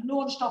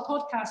launched our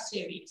podcast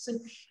series,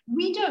 and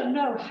we don't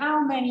know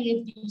how many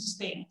of these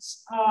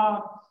things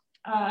are,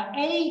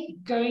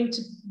 going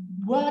to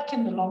work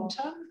in the long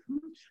term,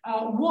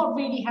 what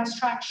really has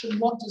traction,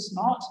 what does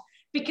not,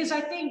 because I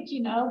think,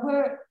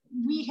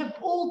 we have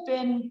all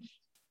been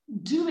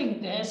doing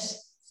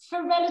this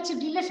for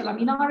relatively little. I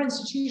mean, our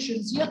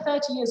institutions, you're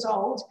 30 years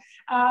old,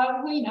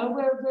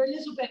 we're a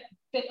little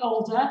bit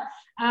older.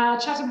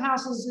 Chatham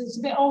House is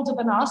a bit older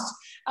than us.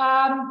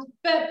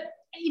 But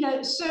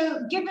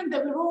so given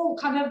that we're all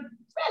kind of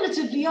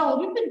relatively old,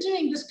 we've been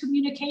doing this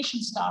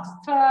communication stuff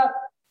for,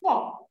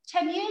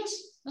 10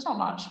 years? That's not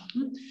much.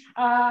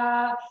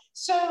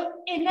 So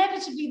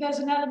inevitably, there's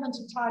an element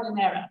of trial and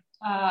error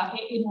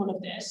in all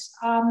of this.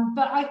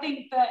 But I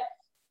think that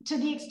to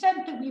the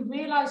extent that we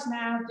realize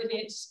now that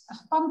it's a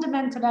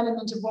fundamental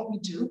element of what we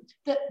do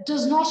that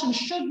does not and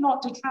should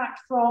not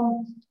detract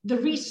from the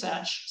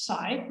research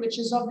side, which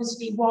is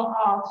obviously what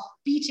our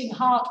beating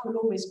heart will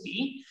always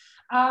be,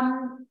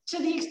 to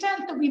the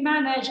extent that we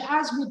manage,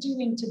 as we're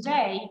doing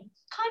today,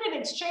 kind of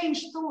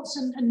exchange thoughts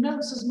and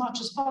notes as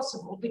much as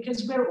possible,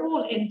 because we're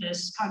all in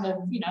this kind of,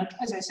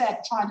 as I said,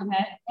 trial and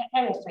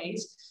error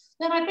phase,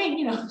 then I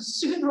think,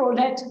 sooner or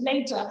later,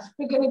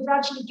 we're going to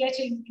gradually get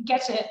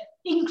it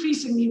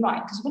increasingly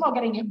right, because we're not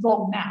getting it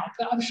wrong now,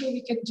 but I'm sure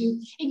we can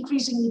do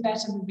increasingly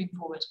better moving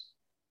forward.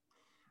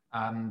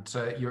 And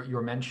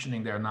you're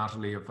mentioning there,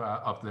 Natalie,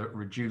 of the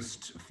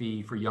reduced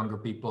fee for younger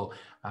people.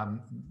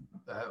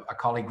 A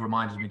colleague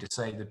reminded me to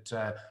say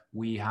that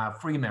we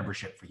have free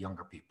membership for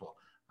younger people.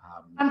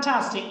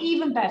 Fantastic,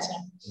 even better.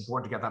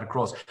 Important to get that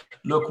across.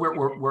 Look,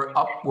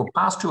 we're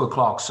past 2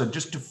 o'clock, so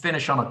just to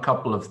finish on a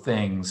couple of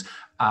things.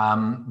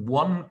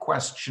 One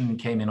question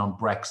came in on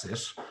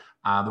Brexit,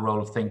 the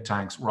role of think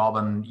tanks.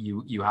 Robin,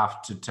 you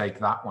have to take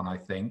that one, I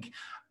think.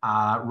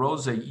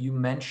 Rosa, you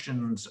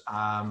mentioned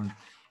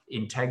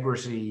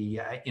integrity,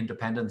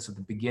 independence at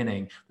the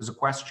beginning. There's a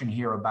question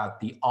here about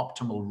the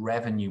optimal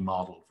revenue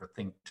model for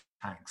think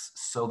tanks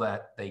so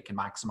that they can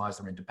maximize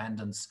their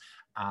independence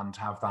and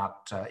have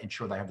that,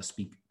 ensure they have the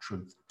speak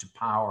truth to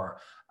power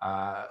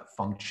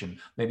function.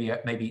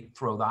 Maybe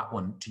throw that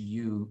one to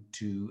you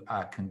to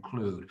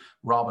conclude.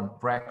 Robin,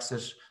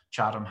 Brexit,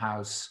 Chatham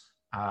House,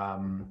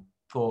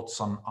 thoughts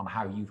on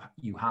how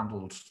you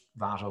handled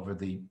that over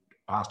the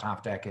past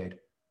half decade?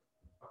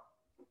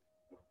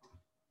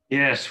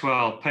 Yes,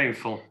 well,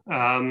 painful.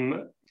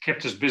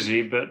 Kept us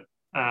busy, but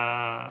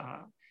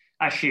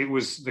actually it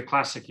was the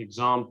classic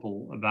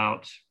example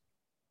about,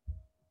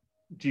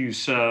 do you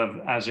serve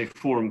as a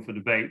forum for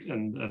debate,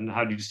 and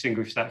how do you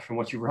distinguish that from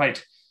what you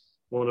write?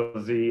 One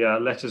of the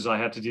letters I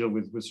had to deal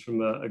with was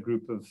from a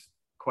group of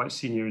quite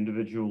senior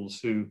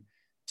individuals who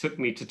took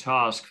me to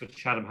task for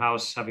Chatham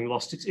House having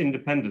lost its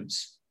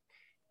independence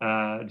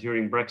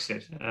during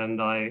Brexit.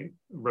 And I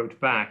wrote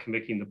back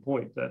making the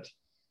point that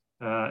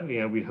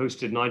we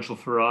hosted Nigel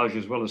Farage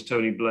as well as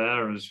Tony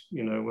Blair, as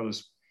well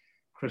as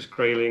Chris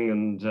Grayling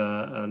and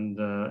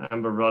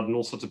Amber Rudd and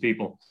all sorts of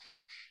people.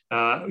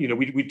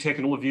 We'd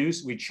taken all the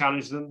views, we'd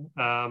challenged them,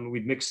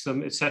 we'd mixed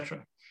them,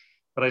 etc.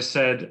 But I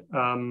said,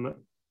 when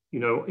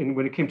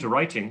it came to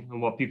writing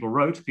and what people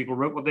wrote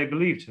what they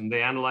believed, and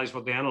they analyzed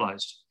what they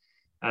analyzed.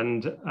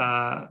 And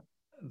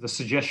the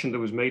suggestion that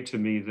was made to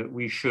me that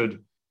we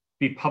should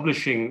be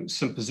publishing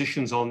some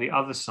positions on the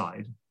other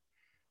side,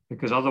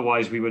 because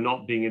otherwise we were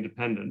not being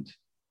independent,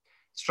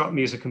 struck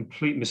me as a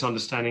complete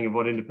misunderstanding of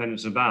what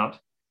independence is about.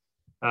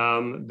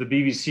 The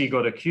BBC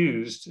got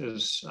accused,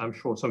 as I'm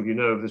sure some of you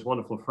know, of this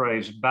wonderful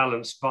phrase,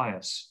 balance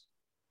bias.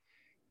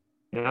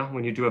 Yeah,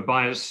 when you do a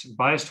bias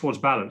towards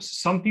balance.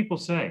 Some people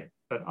say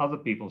but other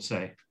people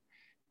say.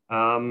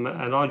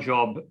 And our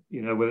job,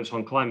 whether it's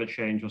on climate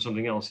change or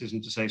something else,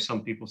 isn't to say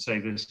some people say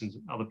this and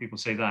other people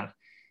say that.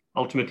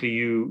 Ultimately,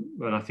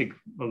 and I think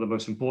one of the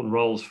most important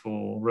roles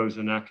for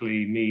Rosa,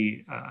 Natalie,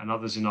 me, and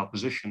others in our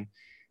position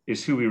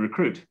is who we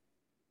recruit.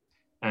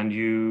 And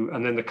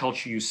then the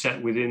culture you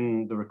set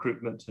within the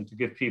recruitment, and to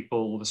give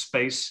people the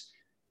space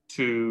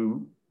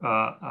to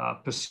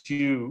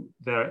pursue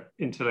their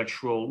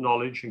intellectual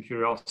knowledge and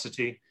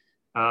curiosity,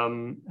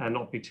 and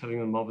not be telling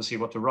them obviously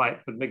what to write,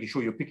 but making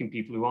sure you're picking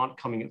people who aren't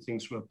coming at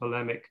things from a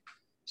polemic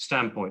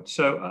standpoint.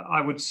 So I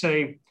would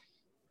say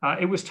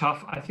it was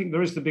tough. I think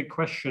there is the big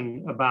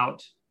question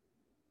about,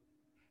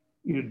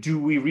 do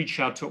we reach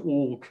out to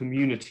all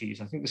communities?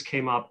 I think this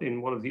came up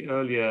in one of the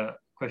earlier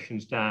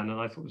questions, Dan, and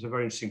I thought it was a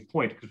very interesting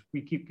point, because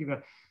we keep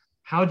thinking,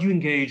 how do you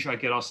engage, I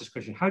get asked this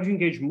question, how do you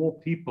engage more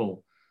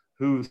people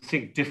who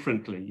think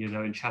differently,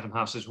 in Chatham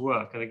House's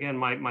work? And again,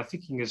 my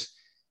thinking is,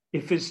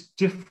 if it's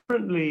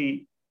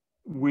differently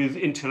with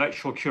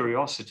intellectual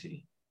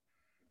curiosity,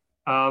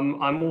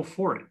 I'm all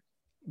for it.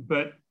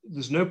 But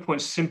there's no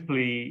point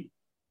simply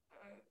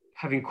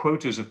having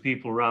quotas of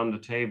people around the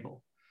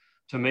table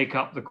to make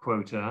up the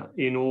quota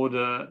in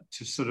order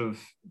to sort of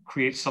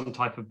create some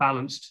type of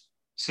balanced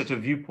set of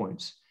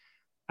viewpoints.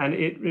 And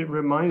it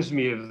reminds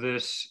me of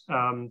this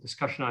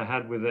discussion I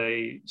had with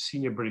a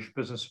senior British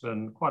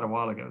businessman quite a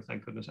while ago,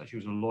 thank goodness, actually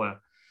he was a lawyer.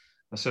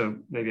 So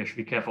maybe I should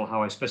be careful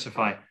how I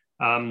specify,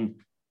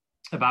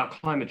 about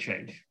climate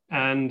change.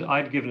 And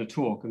I'd given a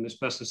talk, and this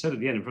person said at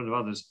the end in front of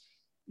others,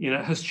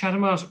 has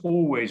Chatham House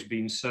always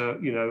been so,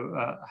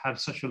 had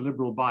such a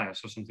liberal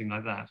bias or something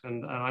like that?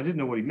 And I didn't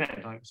know what he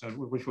meant. So I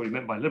wish what he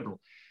meant by liberal.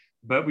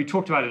 But we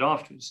talked about it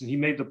afterwards, and he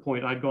made the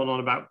point I'd gone on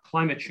about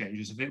climate change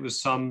as if it was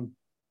some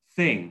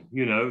thing,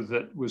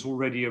 that was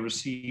already a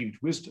received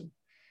wisdom.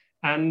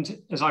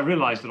 And as I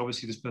realized that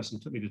obviously this person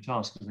took me to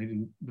task because they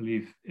didn't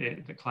believe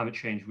that climate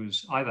change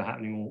was either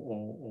happening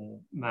or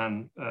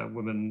man,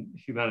 woman,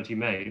 humanity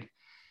made.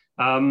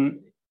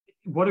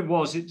 What it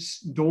was,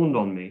 it's dawned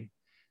on me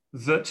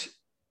that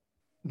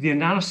the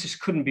analysis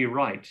couldn't be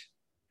right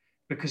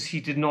because he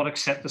did not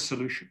accept the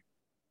solution.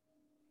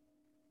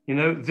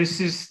 This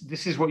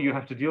is what you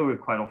have to deal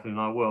with quite often in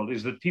our world,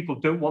 is that people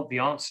don't want the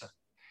answer.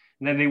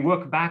 And then they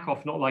work back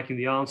off not liking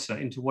the answer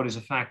into what is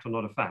a fact or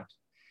not a fact.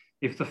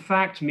 If the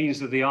fact means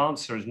that the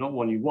answer is not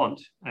one you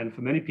want, and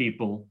for many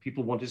people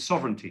wanted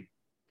sovereignty.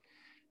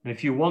 And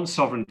if you want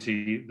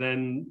sovereignty,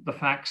 then the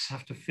facts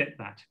have to fit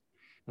that.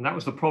 And that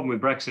was the problem with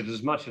Brexit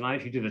as much. And I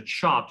actually did a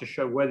chart to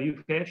show where the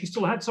UK actually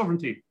still had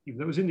sovereignty, even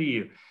though it was in the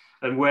EU,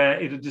 and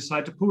where it had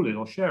decided to pool it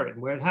or share it,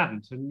 and where it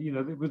hadn't.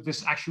 And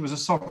this actually was a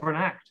sovereign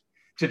act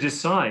to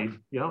decide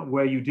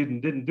where you did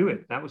and didn't do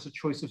it. That was a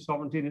choice of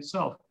sovereignty in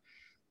itself.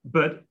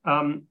 But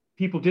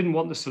people didn't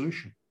want the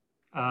solution.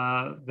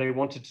 They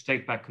wanted to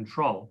take back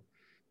control,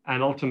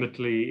 and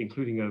ultimately,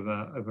 including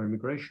over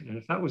immigration. And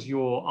if that was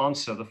your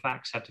answer, the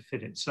facts had to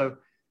fit it. So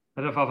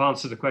I don't know if I've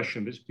answered the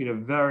question, but it's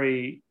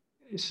been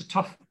it's a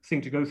tough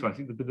thing to go through. I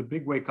think the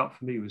big wake up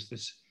for me was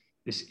this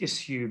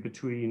issue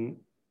between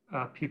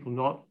people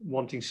not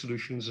wanting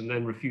solutions and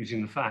then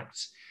refusing the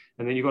facts.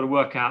 And then you've got to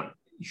work out,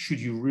 should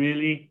you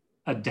really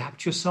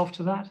adapt yourself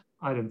to that?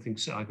 I don't think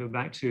so. I go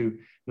back to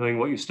knowing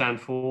what you stand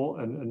for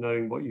and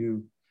knowing what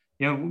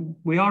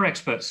we are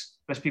experts.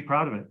 Let's be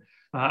proud of it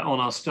on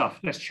our stuff.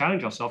 Let's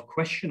challenge ourselves,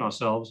 question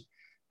ourselves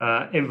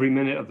every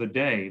minute of the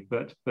day,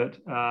 but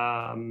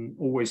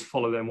always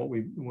follow then what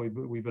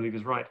we believe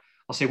is right.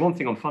 I'll say one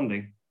thing on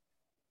funding: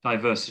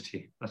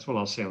 diversity. That's what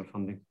I'll say on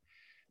funding.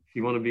 If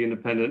you want to be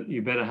independent,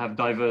 you better have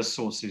diverse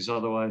sources.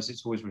 Otherwise,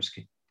 it's always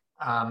risky.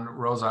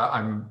 Rosa,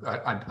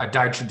 I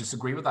doubt you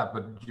disagree with that,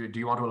 but do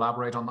you want to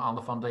elaborate on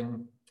the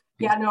funding?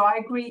 Yeah, no, I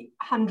agree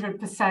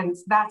 100%.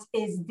 That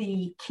is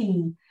the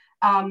key.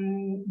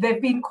 There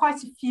have been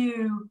quite a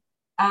few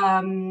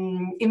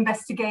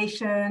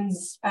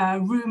investigations,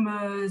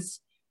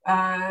 rumours,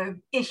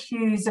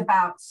 issues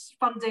about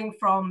funding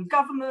from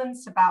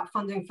governments, about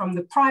funding from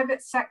the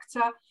private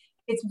sector.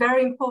 It's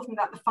very important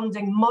that the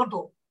funding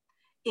model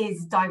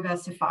is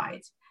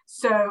diversified.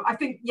 So I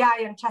think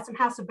YAI and Chatham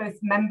House are both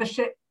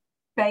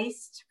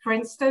membership-based, for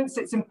instance.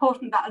 It's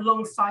important that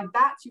alongside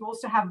that, you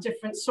also have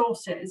different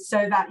sources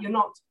so that you're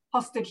not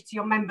hostage to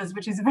your members,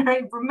 which is a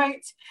very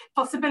remote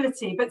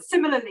possibility. But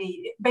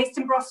similarly, based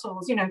in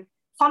Brussels,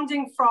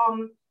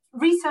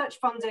 research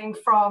funding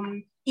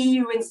from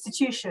EU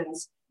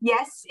institutions,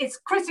 yes, it's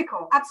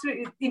critical,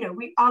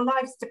 absolutely. Our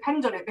lives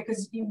depend on it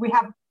because we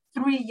have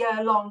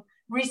 3-year-long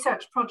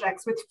research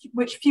projects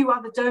which few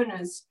other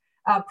donors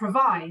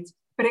provide,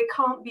 but it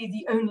can't be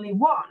the only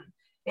one.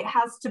 It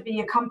has to be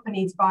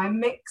accompanied by a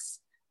mix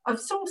of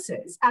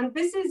sources. And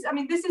this is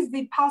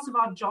the part of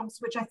our jobs,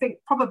 which I think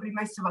probably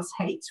most of us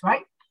hate,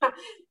 right?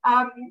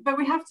 But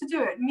we have to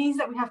do it. It means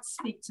that we have to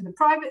speak to the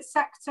private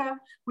sector,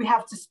 we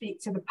have to speak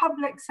to the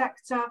public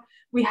sector,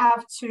 we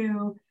have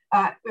to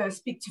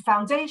speak to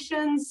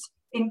foundations,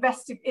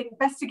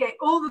 investigate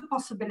all the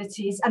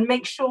possibilities and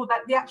make sure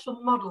that the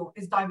actual model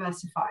is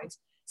diversified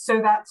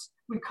so that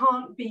we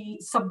can't be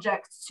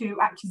subject to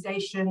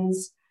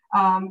accusations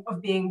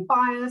of being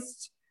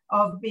biased,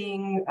 of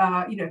being,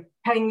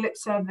 paying lip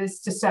service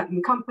to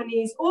certain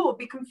companies, or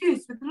be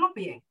confused with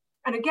lobbying.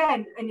 And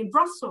again, and in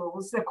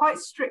Brussels, there are quite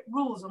strict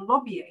rules on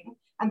lobbying,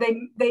 and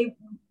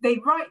they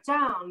write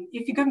down,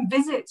 if you go and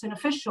visit an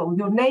official,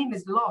 your name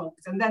is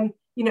logged, and then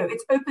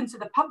it's open to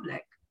the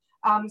public.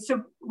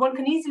 So one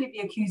can easily be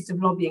accused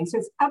of lobbying. So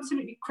it's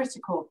absolutely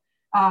critical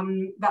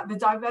that the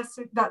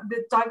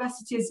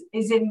diversity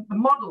is in the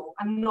model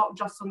and not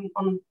just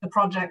on the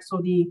projects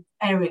or the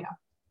area.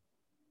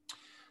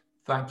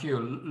 Thank you.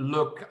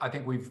 Look, I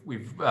think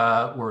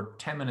we're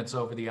 10 minutes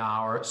over the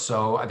hour,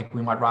 so I think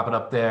we might wrap it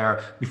up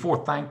there.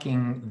 Before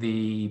thanking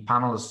the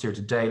panelists here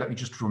today, let me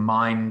just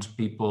remind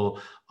people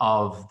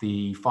of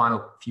the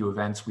final few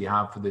events we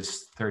have for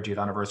this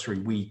 30th anniversary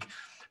week.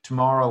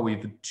 Tomorrow we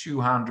have a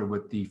two-hander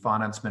with the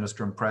Finance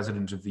Minister and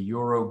President of the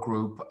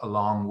Eurogroup,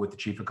 along with the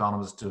Chief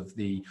Economist of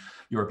the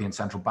European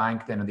Central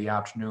Bank. Then in the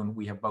afternoon,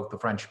 we have both the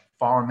French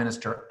Foreign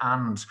Minister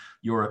and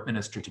Europe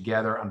Minister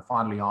together. And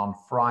finally, on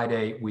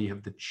Friday, we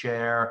have the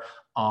Chair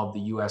of the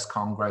US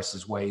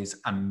Congress's Ways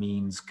and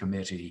Means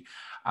Committee.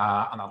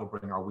 And that'll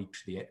bring our week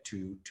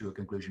to a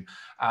conclusion.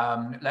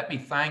 Let me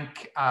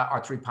thank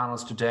our three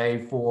panelists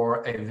today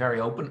for a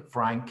very open,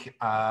 frank,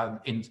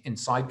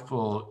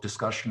 insightful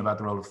discussion about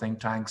the role of think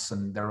tanks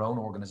and their own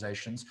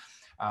organizations.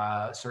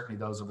 Certainly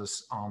those of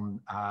us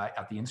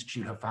at the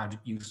Institute have found it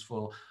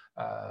useful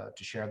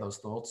to share those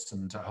thoughts,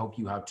 and I hope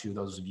you have too,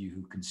 those of you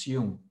who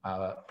consume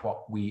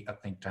what we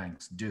at think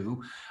tanks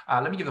do.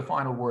 Let me give the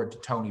final word to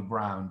Tony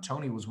Brown.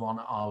 Tony was one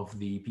of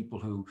the people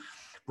who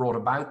brought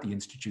about the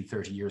Institute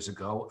 30 years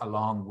ago,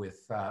 along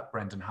with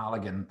Brendan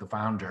Halligan, the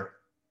founder.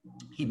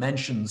 He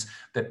mentions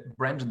that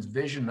Brendan's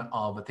vision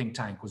of a think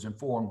tank was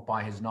informed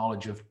by his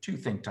knowledge of two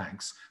think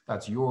tanks.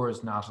 That's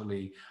yours,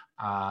 Natalie,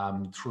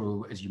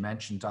 through, as you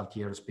mentioned,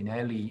 Altiero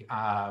Spinelli.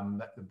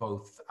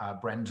 Both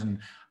Brendan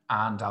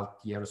and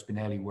Altiero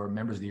Spinelli were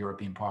members of the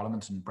European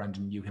Parliament, and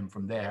Brendan knew him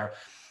from there.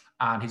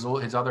 And his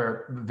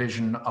other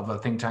vision of a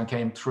think tank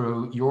came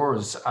through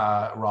yours,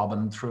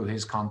 Robin, through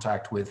his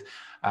contact with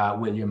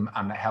William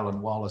and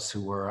Helen Wallace,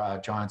 who were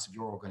giants of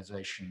your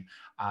organization.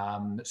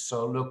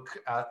 So look,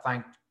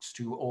 thanks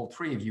to all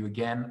three of you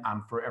again,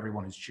 and for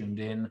everyone who's tuned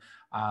in,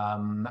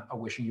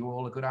 wishing you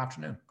all a good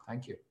afternoon.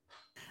 Thank you.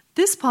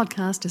 This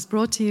podcast is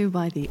brought to you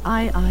by the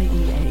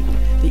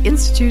IIEA, the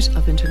Institute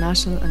of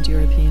International and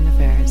European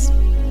Affairs.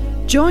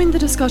 Join the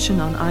discussion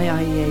on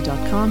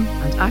IIEA.com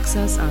and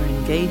access our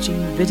engaging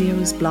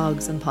videos,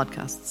 blogs and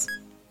podcasts.